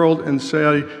this world and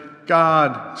say,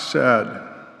 God said.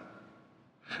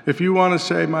 If you want to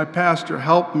say, my pastor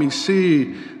helped me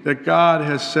see that God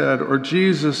has said, or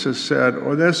Jesus has said,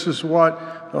 or this is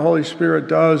what the Holy Spirit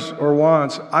does or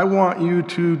wants, I want you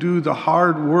to do the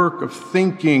hard work of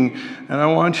thinking, and I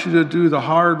want you to do the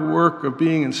hard work of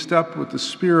being in step with the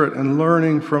Spirit and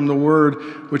learning from the Word,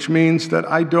 which means that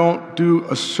I don't do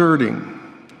asserting.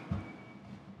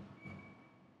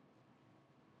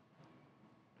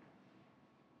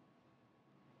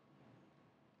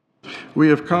 We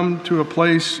have come to a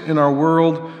place in our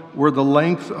world where the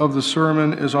length of the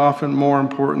sermon is often more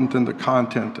important than the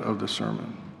content of the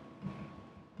sermon.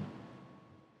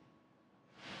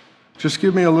 Just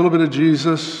give me a little bit of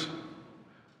Jesus,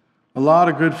 a lot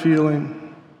of good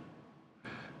feeling,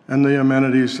 and the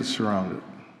amenities that surround it.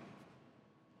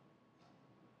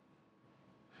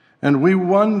 And we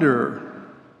wonder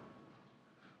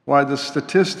why the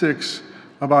statistics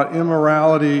about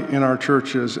immorality in our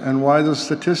churches, and why the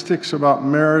statistics about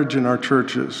marriage in our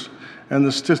churches, and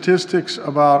the statistics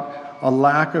about a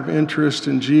lack of interest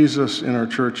in Jesus in our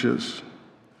churches,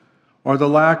 or the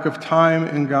lack of time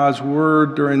in God's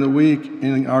Word during the week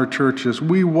in our churches.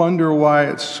 We wonder why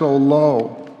it's so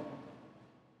low.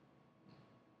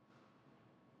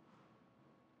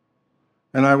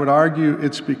 And I would argue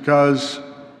it's because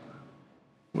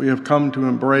we have come to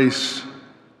embrace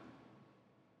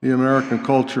the American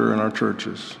culture in our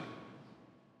churches.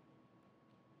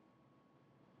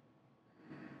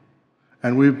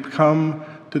 And we've come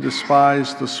to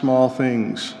despise the small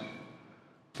things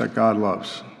that God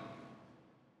loves.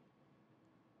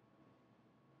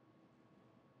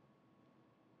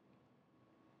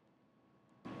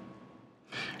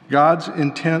 God's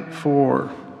intent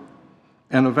for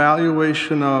an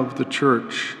evaluation of the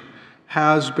church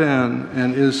has been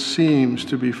and seems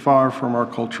to be far from our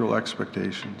cultural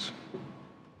expectations.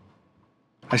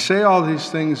 I say all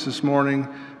these things this morning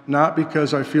not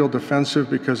because I feel defensive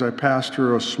because I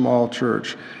pastor a small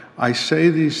church. I say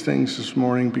these things this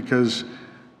morning because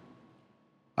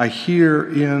I hear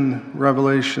in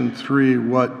Revelation 3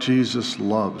 what Jesus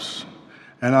loves.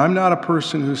 And I'm not a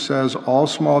person who says all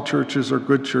small churches are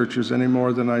good churches any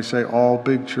more than I say all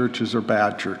big churches are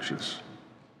bad churches.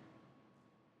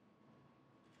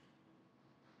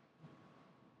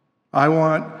 I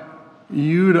want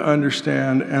you to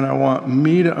understand, and I want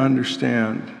me to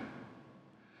understand,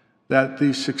 that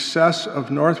the success of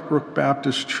Northbrook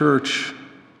Baptist Church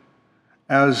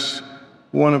as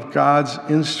one of God's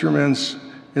instruments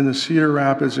in the Cedar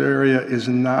Rapids area is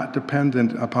not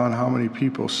dependent upon how many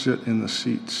people sit in the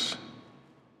seats.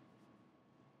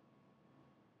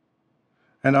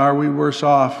 And are we worse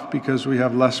off because we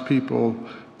have less people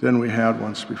than we had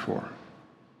once before?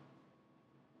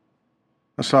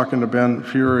 I was talking to Ben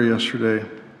Fury yesterday,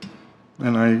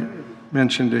 and I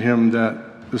mentioned to him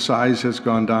that the size has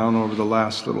gone down over the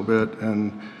last little bit,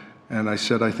 and I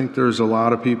said, I think there's a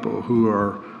lot of people who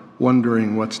are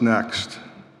wondering what's next.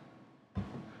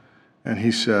 And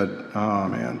he said, oh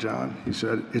man, John, he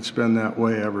said, it's been that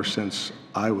way ever since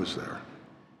I was there.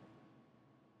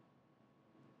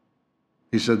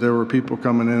 He said, there were people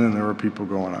coming in and there were people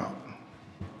going out.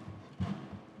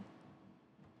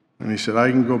 And he said, I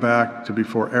can go back to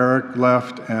before Eric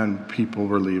left and people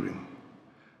were leaving.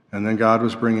 And then God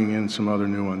was bringing in some other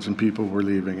new ones and people were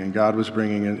leaving and God was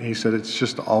bringing in, he said, it's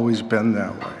just always been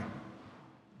that way.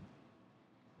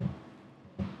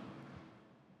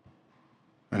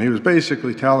 And he was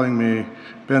basically telling me,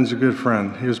 Ben's a good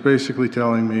friend, he was basically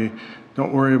telling me,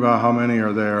 don't worry about how many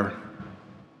are there.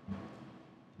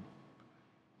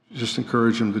 Just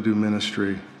encourage him to do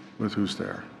ministry with who's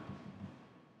there.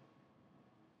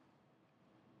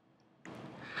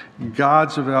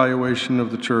 God's evaluation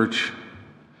of the church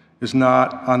is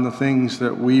not on the things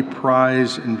that we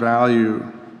prize and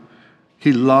value.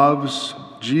 He loves,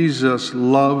 Jesus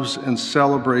loves and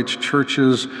celebrates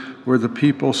churches where the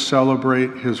people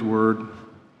celebrate his word,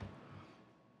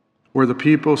 where the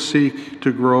people seek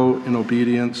to grow in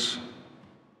obedience.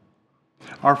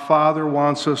 Our Father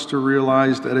wants us to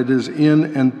realize that it is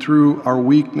in and through our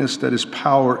weakness that his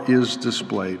power is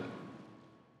displayed.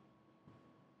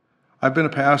 I've been a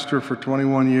pastor for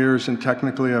 21 years, and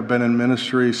technically I've been in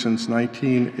ministry since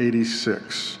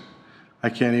 1986. I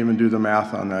can't even do the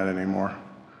math on that anymore.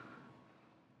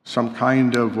 Some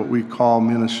kind of what we call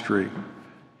ministry,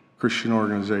 Christian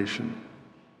organization.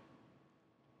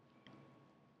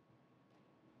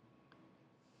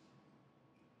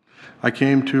 I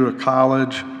came to a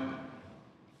college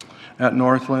at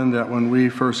Northland that when we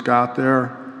first got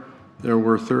there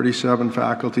were 37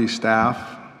 faculty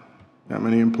staff, that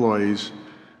many employees,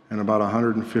 and about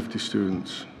 150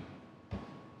 students.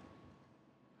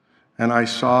 And I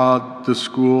saw the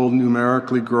school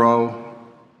numerically grow,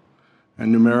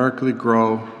 and numerically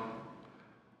grow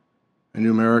and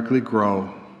numerically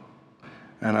grow.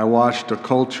 And I watched a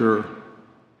culture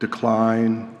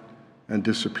decline and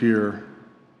disappear,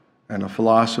 and a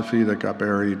philosophy that got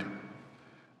buried,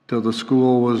 till the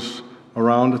school was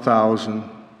around 1,000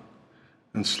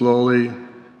 and slowly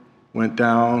went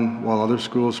down while other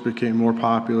schools became more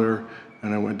popular,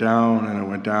 and it went down and it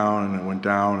went down and it went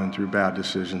down, and through bad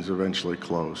decisions eventually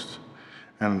closed.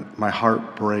 And my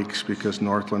heart breaks because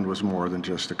Northland was more than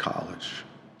just a college.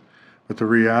 But the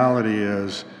reality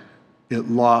is it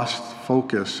lost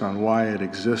focus on why it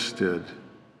existed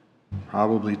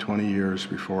probably 20 years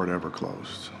before it ever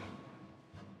closed.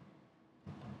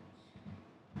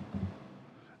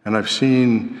 And I've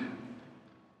seen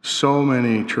so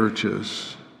many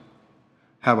churches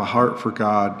have a heart for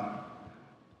God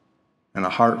and a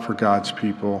heart for God's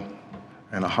people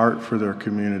and a heart for their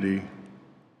community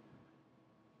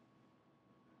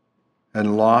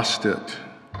and lost it,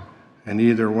 and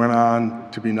either went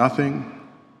on to be nothing,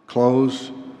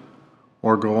 close,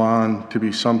 or go on to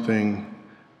be something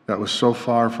that was so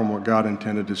far from what God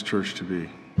intended His church to be.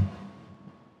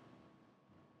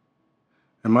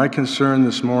 And my concern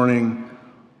this morning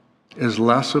is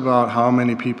less about how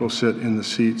many people sit in the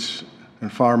seats and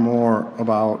far more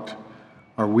about,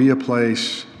 are we a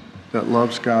place that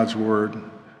loves God's word?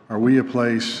 Are we a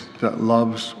place that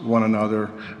loves one another?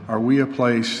 Are we a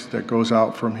place that goes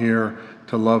out from here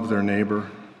to love their neighbor?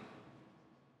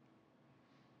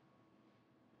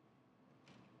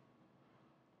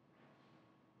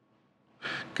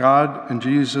 God and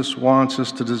Jesus wants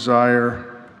us to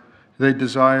desire, they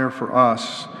desire for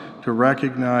us to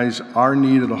recognize our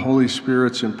need of the Holy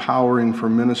Spirit's empowering for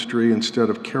ministry instead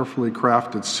of carefully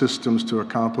crafted systems to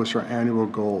accomplish our annual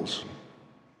goals.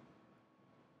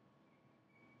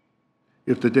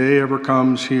 If the day ever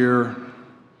comes here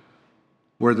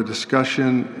where the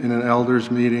discussion in an elders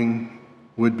meeting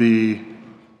would be,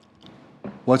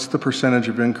 what's the percentage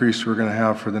of increase we're going to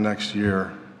have for the next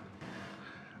year?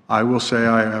 I will say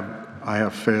I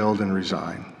have failed and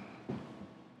resigned.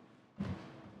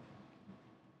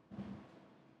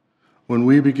 When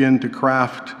we begin to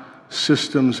craft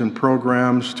systems and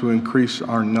programs to increase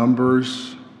our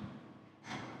numbers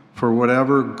for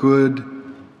whatever good,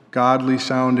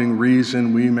 godly-sounding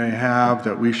reason we may have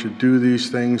that we should do these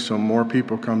things so more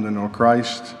people come to know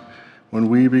Christ, when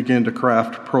we begin to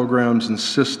craft programs and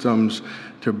systems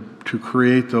to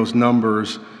create those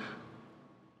numbers,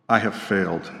 I have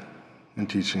failed in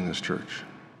teaching this church.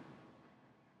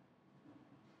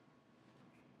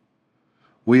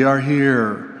 We are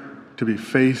here to be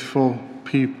faithful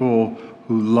people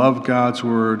who love God's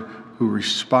word, who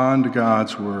respond to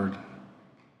God's word,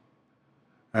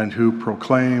 and who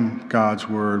proclaim God's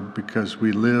word because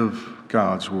we live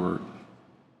God's word.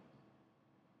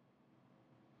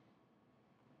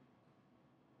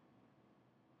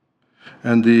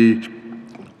 And the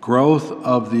growth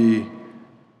of the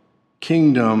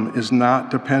kingdom is not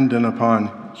dependent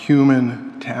upon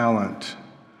human talent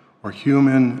or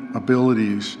human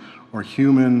abilities or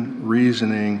human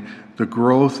reasoning. The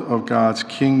growth of God's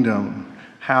kingdom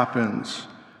happens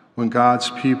when God's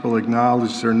people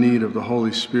acknowledge their need of the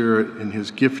Holy Spirit in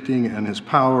His gifting and His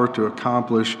power to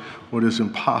accomplish what is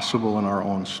impossible in our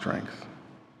own strength.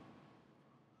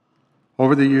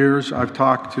 Over the years, I've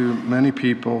talked to many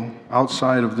people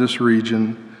outside of this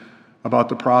region about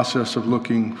the process of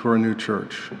looking for a new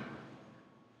church.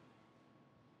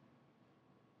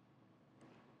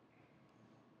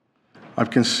 I've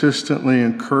consistently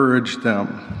encouraged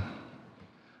them.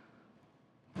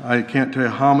 I can't tell you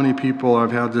how many people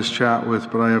I've had this chat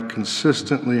with, but I have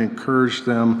consistently encouraged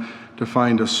them to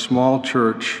find a small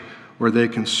church where they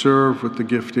can serve with the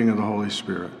gifting of the Holy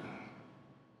Spirit.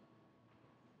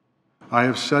 I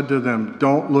have said to them,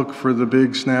 don't look for the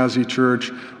big snazzy church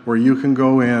where you can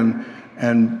go in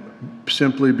and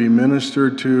simply be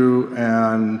ministered to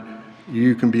and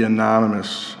you can be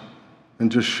anonymous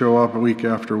and just show up week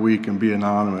after week and be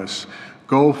anonymous.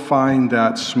 Go find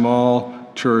that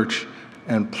small church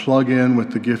and plug in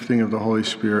with the gifting of the Holy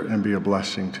Spirit and be a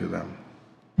blessing to them.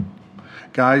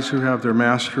 Guys who have their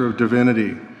Master of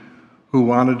Divinity, who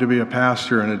wanted to be a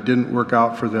pastor and it didn't work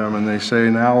out for them, and they say,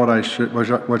 now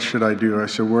what should I do? I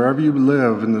said, wherever you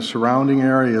live in the surrounding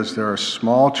areas, there are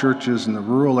small churches in the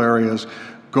rural areas.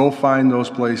 Go find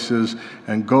those places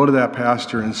and go to that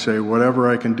pastor and say, whatever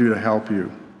I can do to help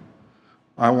you.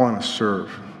 I want to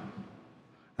serve.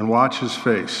 And watch his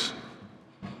face.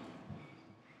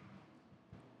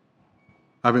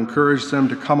 I've encouraged them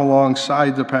to come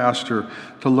alongside the pastor,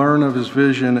 to learn of his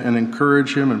vision and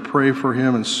encourage him and pray for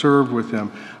him and serve with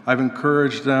him. I've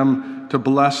encouraged them to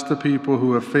bless the people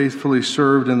who have faithfully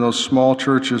served in those small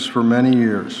churches for many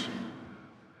years.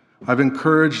 I've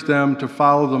encouraged them to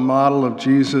follow the model of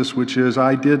Jesus, which is,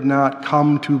 I did not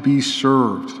come to be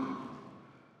served,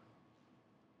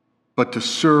 but to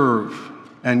serve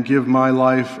and give my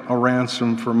life a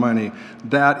ransom for many.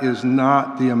 That is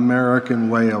not the American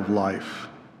way of life.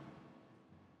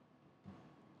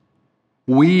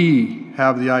 We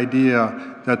have the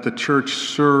idea that the church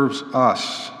serves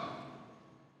us.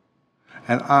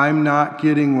 And I'm not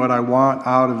getting what I want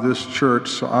out of this church,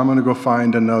 so I'm going to go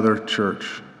find another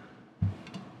church.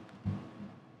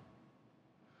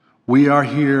 We are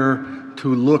here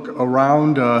to look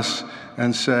around us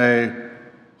and say,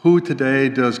 who today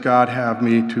does God have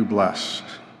me to bless?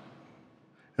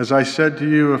 As I said to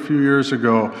you a few years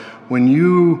ago, when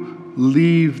you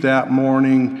leave that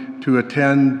morning to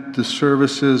attend the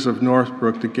services of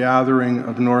Northbrook, the gathering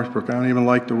of Northbrook, I don't even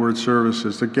like the word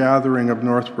services, the gathering of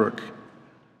Northbrook,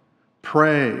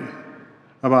 pray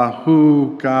about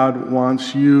who God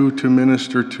wants you to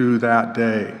minister to that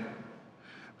day.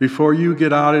 Before you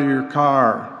get out of your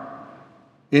car,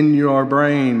 in your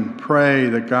brain, pray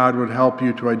that God would help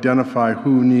you to identify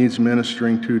who needs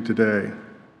ministering to today.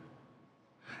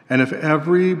 And if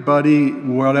everybody,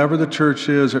 whatever the church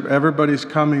is, if everybody's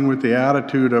coming with the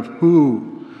attitude of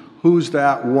who's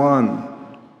that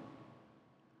one,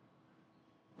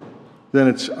 then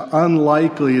it's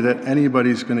unlikely that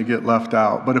anybody's going to get left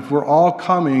out. But if we're all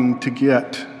coming to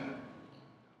get,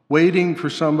 waiting for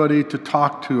somebody to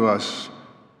talk to us,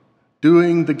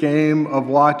 doing the game of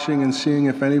watching and seeing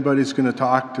if anybody's going to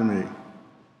talk to me,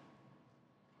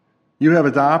 you have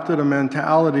adopted a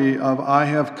mentality of, I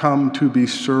have come to be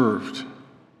served.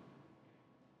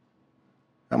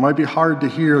 That might be hard to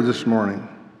hear this morning.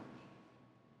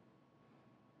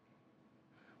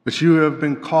 But you have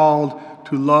been called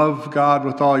to love God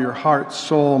with all your heart,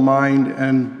 soul, mind,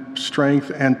 and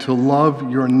strength, and to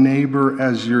love your neighbor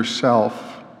as yourself.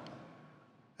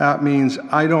 That means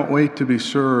I don't wait to be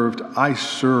served, I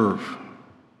serve.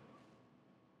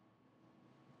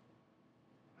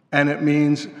 And it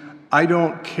means I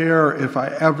don't care if I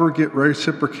ever get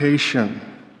reciprocation.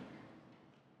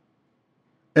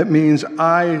 It means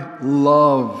I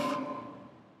love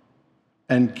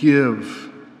and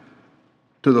give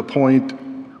to the point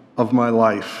of my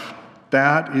life.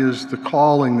 That is the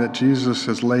calling that Jesus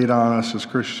has laid on us as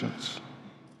Christians.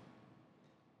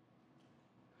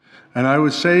 And I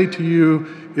would say to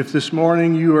you, if this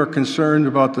morning you are concerned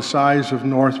about the size of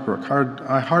Northbrook,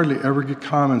 I hardly ever get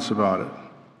comments about it.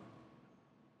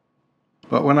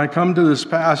 But when I come to this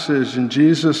passage and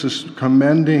Jesus is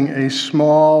commending a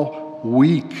small,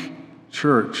 weak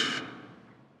church,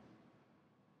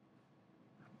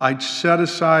 I set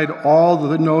aside all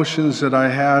the notions that I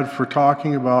had for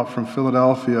talking about from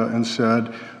Philadelphia and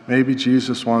said, maybe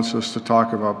Jesus wants us to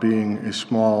talk about being a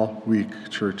small, weak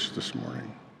church this morning.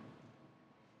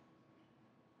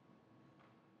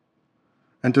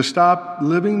 And to stop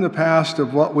living the past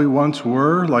of what we once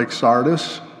were, like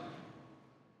Sardis,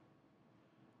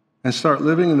 and start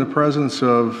living in the presence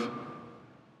of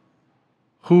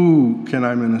who can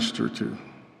I minister to?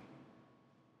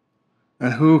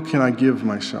 And who can I give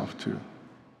myself to?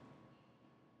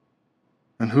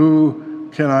 And who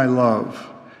can I love,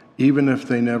 even if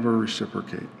they never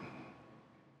reciprocate?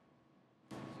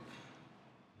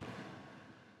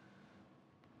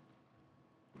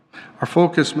 Our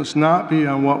focus must not be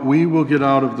on what we will get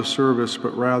out of the service,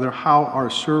 but rather how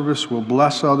our service will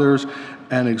bless others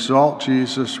and exalt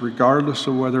Jesus, regardless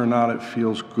of whether or not it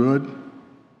feels good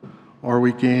or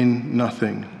we gain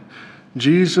nothing.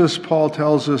 Jesus, Paul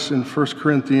tells us in 1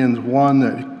 Corinthians 1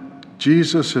 that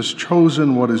Jesus has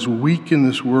chosen what is weak in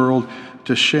this world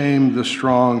to shame the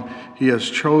strong. He has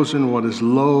chosen what is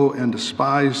low and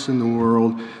despised in the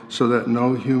world so that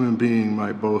no human being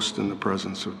might boast in the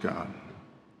presence of God.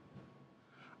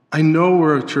 I know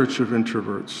we're a church of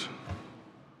introverts.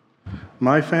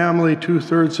 My family,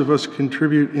 2/3 of us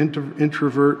contribute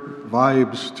introvert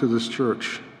vibes to this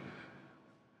church.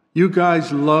 You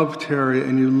guys love Terry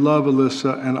and you love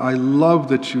Alyssa, and I love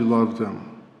that you love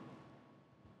them.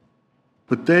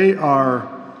 But they are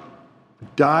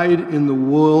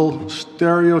dyed-in-the-wool,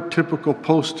 stereotypical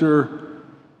poster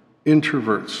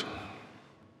introverts.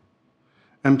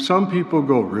 And some people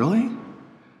go, really?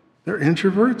 They're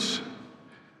introverts?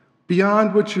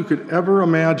 Beyond what you could ever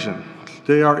imagine,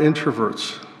 they are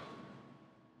introverts.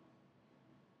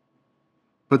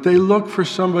 But they look for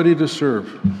somebody to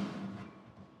serve.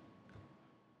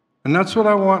 And that's what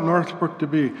I want Northbrook to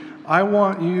be. I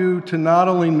want you to not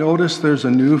only notice there's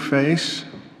a new face,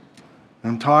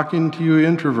 I'm talking to you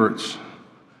introverts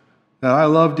that I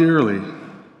love dearly.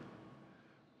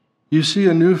 You see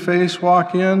a new face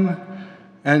walk in,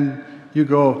 and you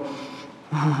go,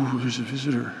 ooh, there's a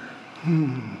visitor.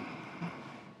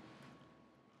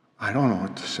 I don't know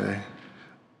what to say.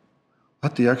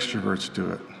 Let the extroverts do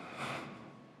it.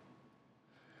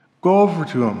 Go over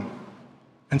to them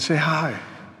and say hi.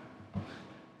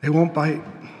 They won't bite.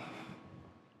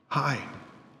 Hi.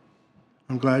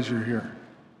 I'm glad you're here.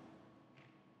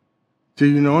 Do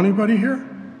you know anybody here?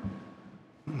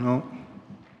 No.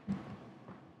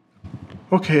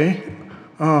 Okay.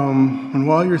 And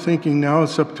while you're thinking, now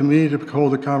it's up to me to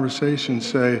hold a conversation,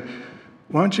 say,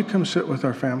 why don't you come sit with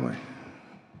our family?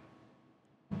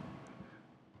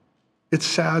 It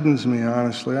saddens me,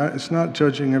 honestly. It's not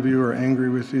judging of you or angry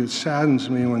with you. It saddens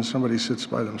me when somebody sits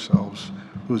by themselves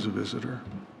who's a visitor.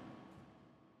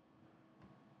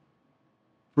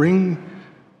 Bring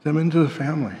them into the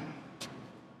family.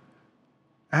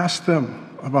 Ask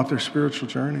them about their spiritual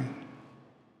journey.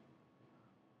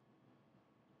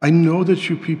 I know that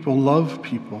you people. Love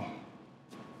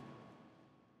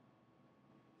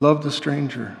the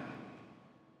stranger.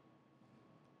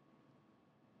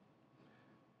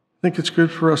 I think it's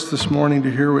good for us this morning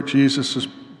to hear what Jesus'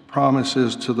 promise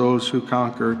is to those who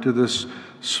conquer, to this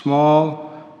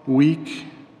small, weak,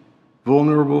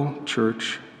 vulnerable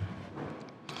church.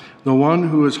 The one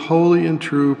who is holy and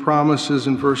true promises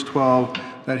in verse 12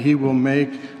 that he will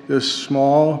make this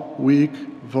small, weak,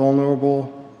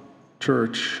 vulnerable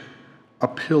church a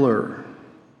pillar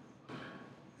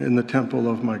in the temple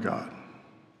of my God.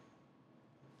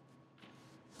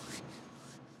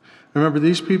 Remember,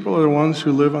 these people are the ones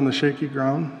who live on the shaky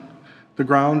ground, the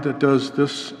ground that does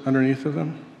this underneath of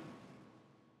them.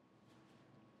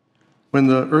 When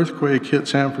the earthquake hit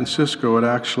San Francisco, where the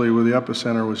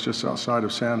epicenter was just outside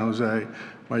of San Jose,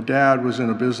 my dad was in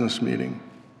a business meeting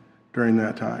during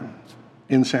that time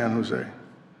in San Jose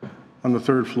on the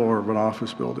third floor of an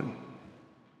office building.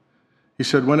 He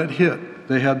said when it hit,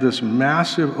 they had this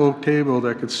massive oak table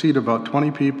that could seat about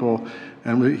 20 people,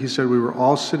 and he said we were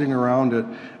all sitting around it,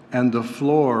 and the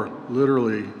floor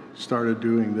literally started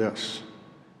doing this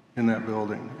in that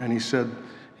building. And he said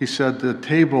the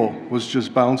table was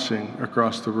just bouncing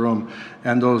across the room.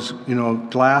 And those,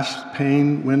 glass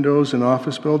pane windows in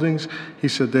office buildings, he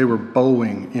said they were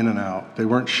bowing in and out. They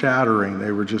weren't shattering,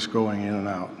 they were just going in and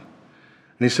out.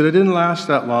 And he said it didn't last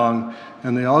that long,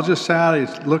 and they all just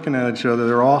sat looking at each other.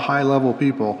 They were all high-level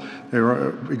people. They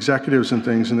were executives and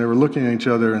things, and they were looking at each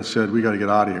other and said, we got to get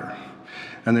out of here.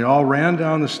 And they all ran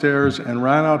down the stairs and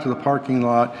ran out to the parking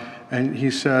lot, and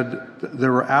he said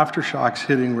there were aftershocks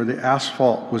hitting where the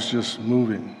asphalt was just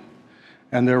moving.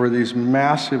 And there were these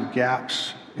massive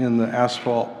gaps in the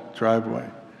asphalt driveway.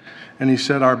 And he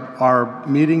said our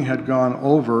meeting had gone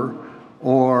over,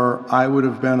 or I would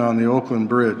have been on the Oakland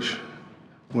Bridge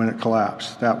when it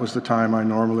collapsed. That was the time I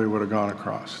normally would have gone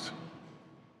across.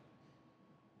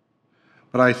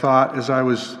 But I thought, as I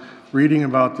was reading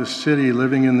about this city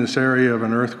living in this area of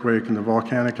an earthquake and the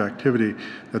volcanic activity,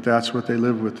 that's what they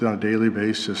lived with on a daily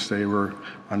basis. They were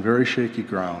on very shaky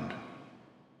ground.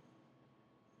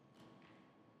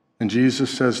 And Jesus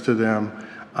says to them,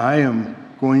 I am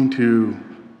going to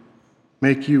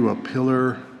make you a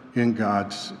pillar in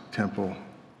God's temple,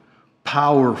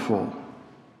 powerful,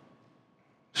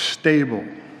 stable,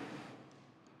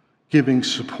 giving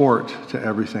support to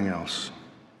everything else.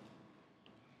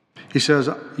 He says,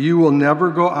 you will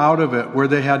never go out of it. Where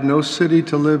they had no city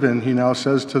to live in, he now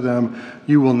says to them,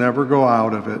 you will never go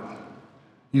out of it.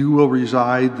 You will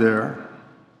reside there.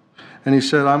 And he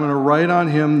said, I'm going to write on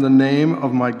him the name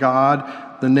of my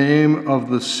God, the name of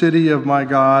the city of my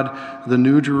God, the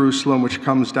New Jerusalem, which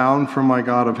comes down from my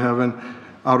God of heaven,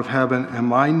 out of heaven, and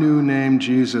my new name,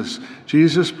 Jesus.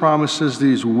 Jesus promises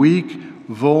these weak,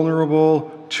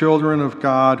 vulnerable children of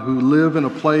God who live in a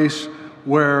place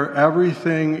where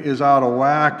everything is out of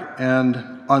whack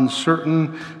and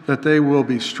uncertain, that they will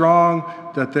be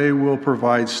strong, that they will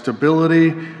provide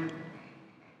stability.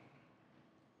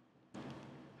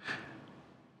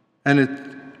 And it,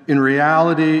 in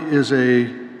reality, is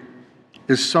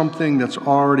something that's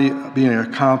already being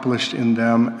accomplished in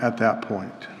them at that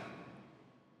point.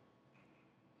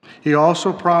 He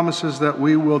also promises that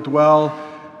we will dwell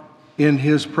in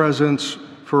his presence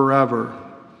forever.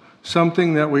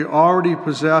 Something that we already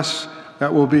possess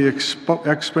that will be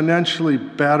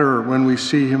exponentially better when we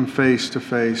see him face to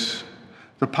face.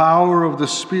 The power of the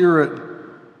Spirit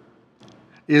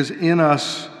is in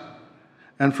us,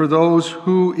 And for those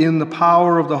who, in the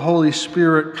power of the Holy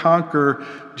Spirit, conquer,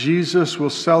 Jesus will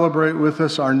celebrate with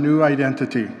us our new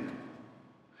identity.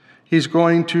 He's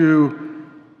going to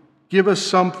give us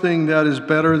something that is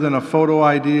better than a photo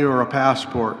ID or a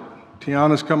passport.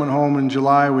 Tiana's coming home in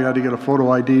July. We had to get a photo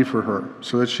ID for her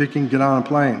so that she can get on a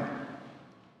plane.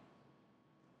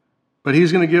 But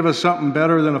he's going to give us something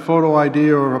better than a photo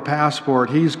ID or a passport.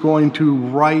 He's going to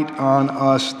write on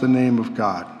us the name of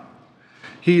God.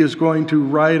 He is going to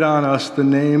write on us the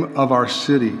name of our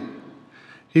city.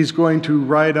 He's going to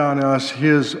write on us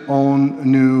his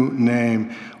own new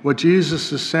name. What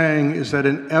Jesus is saying is that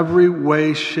in every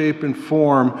way, shape, and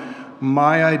form,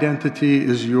 my identity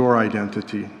is your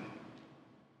identity.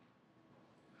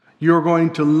 You're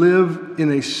going to live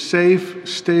in a safe,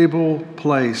 stable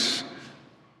place.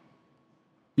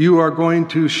 You are going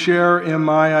to share in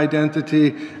my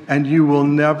identity, and you will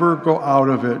never go out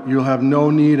of it. You'll have no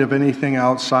need of anything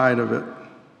outside of it.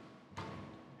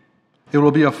 It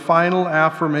will be a final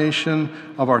affirmation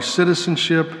of our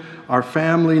citizenship, our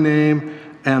family name,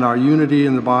 and our unity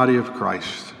in the body of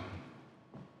Christ.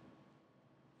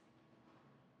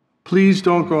 Please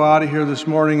don't go out of here this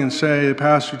morning and say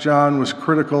Pastor John was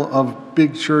critical of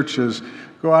big churches.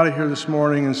 Go out of here this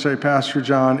morning and say Pastor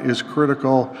John is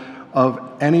critical of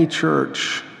any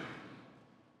church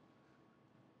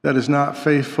that is not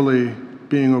faithfully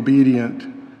being obedient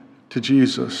to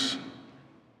Jesus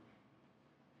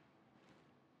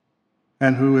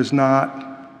and who is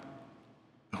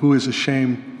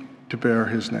ashamed to bear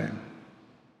his name.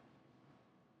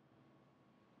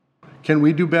 Can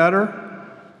we do better?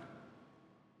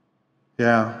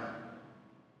 Yeah.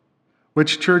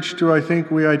 Which church do I think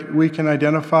we can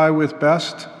identify with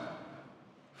best?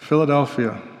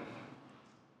 Philadelphia.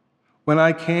 When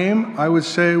I came, I would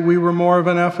say we were more of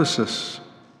an Ephesus.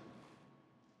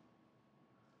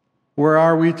 Where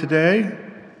are we today?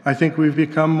 I think we've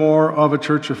become more of a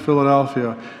Church of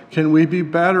Philadelphia. Can we be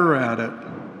better at it?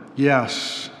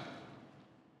 Yes.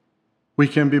 We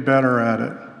can be better at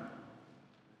it.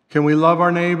 Can we love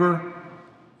our neighbor?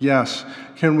 Yes.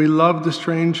 Can we love the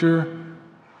stranger?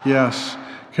 Yes.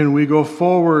 Can we go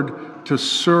forward to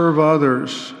serve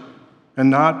others and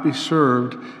not be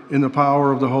served in the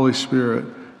power of the Holy Spirit?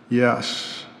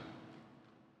 Yes.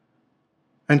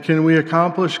 And can we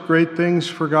accomplish great things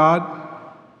for God?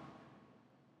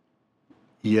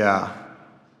 Yeah.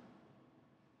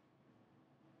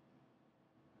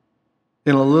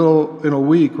 In a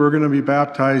week, we're going to be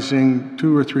baptizing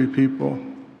 2 or 3 people.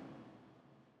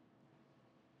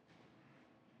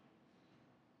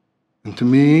 And to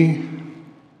me,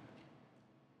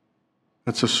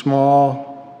 that's a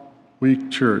small, weak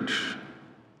church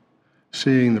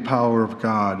seeing the power of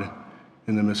God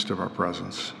in the midst of our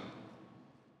presence.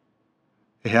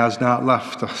 He has not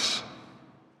left us.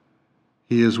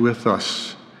 He is with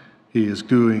us. He is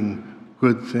doing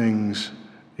good things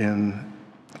in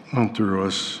and through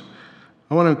us.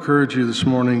 I want to encourage you this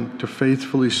morning to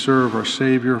faithfully serve our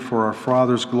Savior for our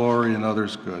Father's glory and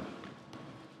others' good.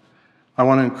 I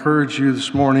want to encourage you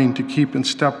this morning to keep in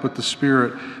step with the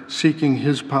Spirit, seeking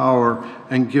his power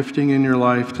and gifting in your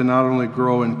life to not only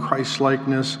grow in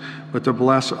Christ-likeness, but to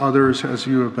bless others as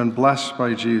you have been blessed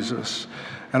by Jesus.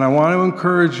 And I want to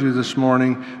encourage you this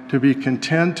morning to be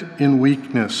content in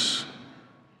weakness.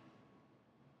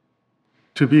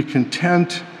 To be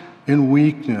content in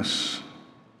weakness.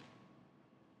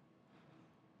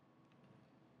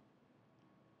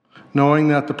 Knowing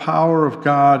that the power of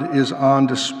God is on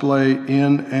display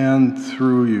in and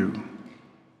through you.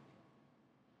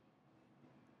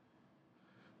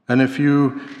 And if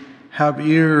you have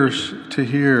ears to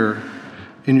hear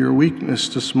in your weakness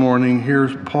this morning,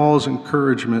 here's Paul's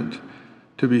encouragement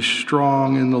to be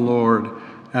strong in the Lord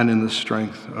and in the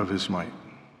strength of his might.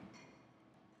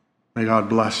 May God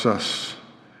bless us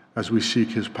as we seek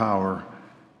his power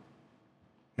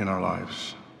in our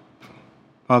lives.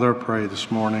 Father, I pray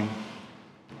this morning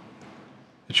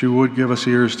that you would give us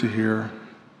ears to hear.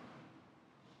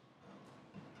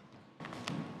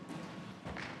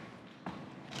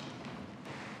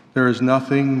 There is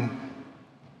nothing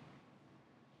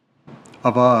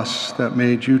of us that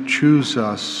made you choose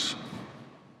us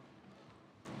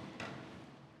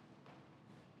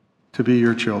to be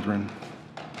your children.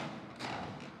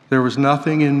 There was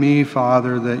nothing in me,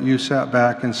 Father, that you sat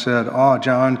back and said, oh,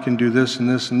 John can do this and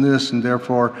this and this, and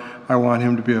therefore I want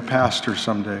him to be a pastor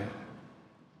someday.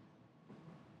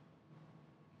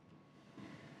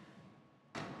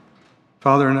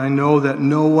 Father, and I know that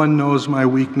no one knows my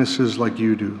weaknesses like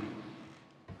you do.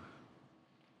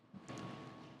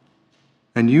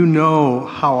 And you know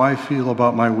how I feel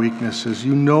about my weaknesses.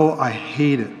 You know I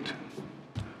hate it.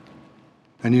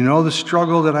 And you know the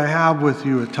struggle that I have with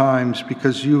you at times,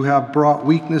 because you have brought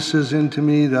weaknesses into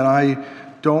me that I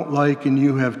don't like, and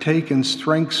you have taken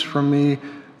strengths from me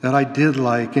that I did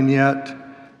like, and yet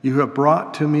you have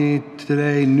brought to me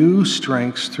today new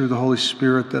strengths through the Holy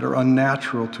Spirit that are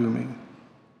unnatural to me.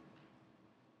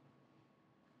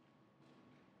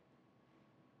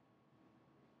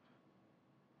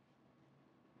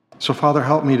 So, Father,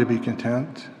 help me to be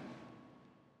content.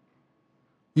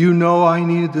 You know I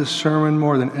needed this sermon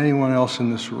more than anyone else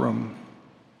in this room.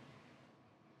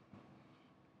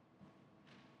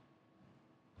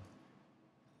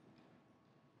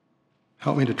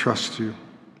 Help me to trust you.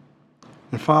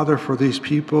 And Father, for these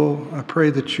people, I pray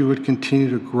that you would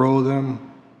continue to grow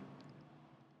them.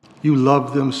 You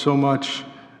love them so much,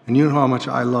 and you know how much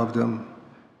I love them.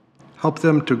 Help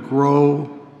them to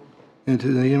grow into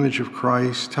the image of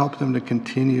Christ. Help them to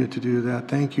continue to do that.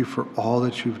 Thank you for all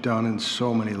that you've done in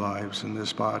so many lives in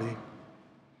this body.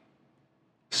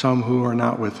 Some who are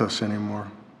not with us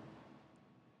anymore.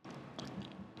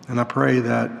 And I pray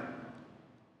that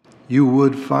you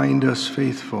would find us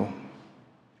faithful.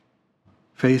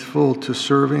 Faithful to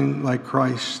serving like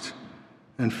Christ,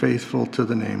 and faithful to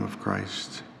the name of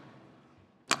Christ.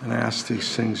 And I ask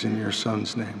these things in your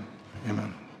Son's name.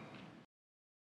 Amen.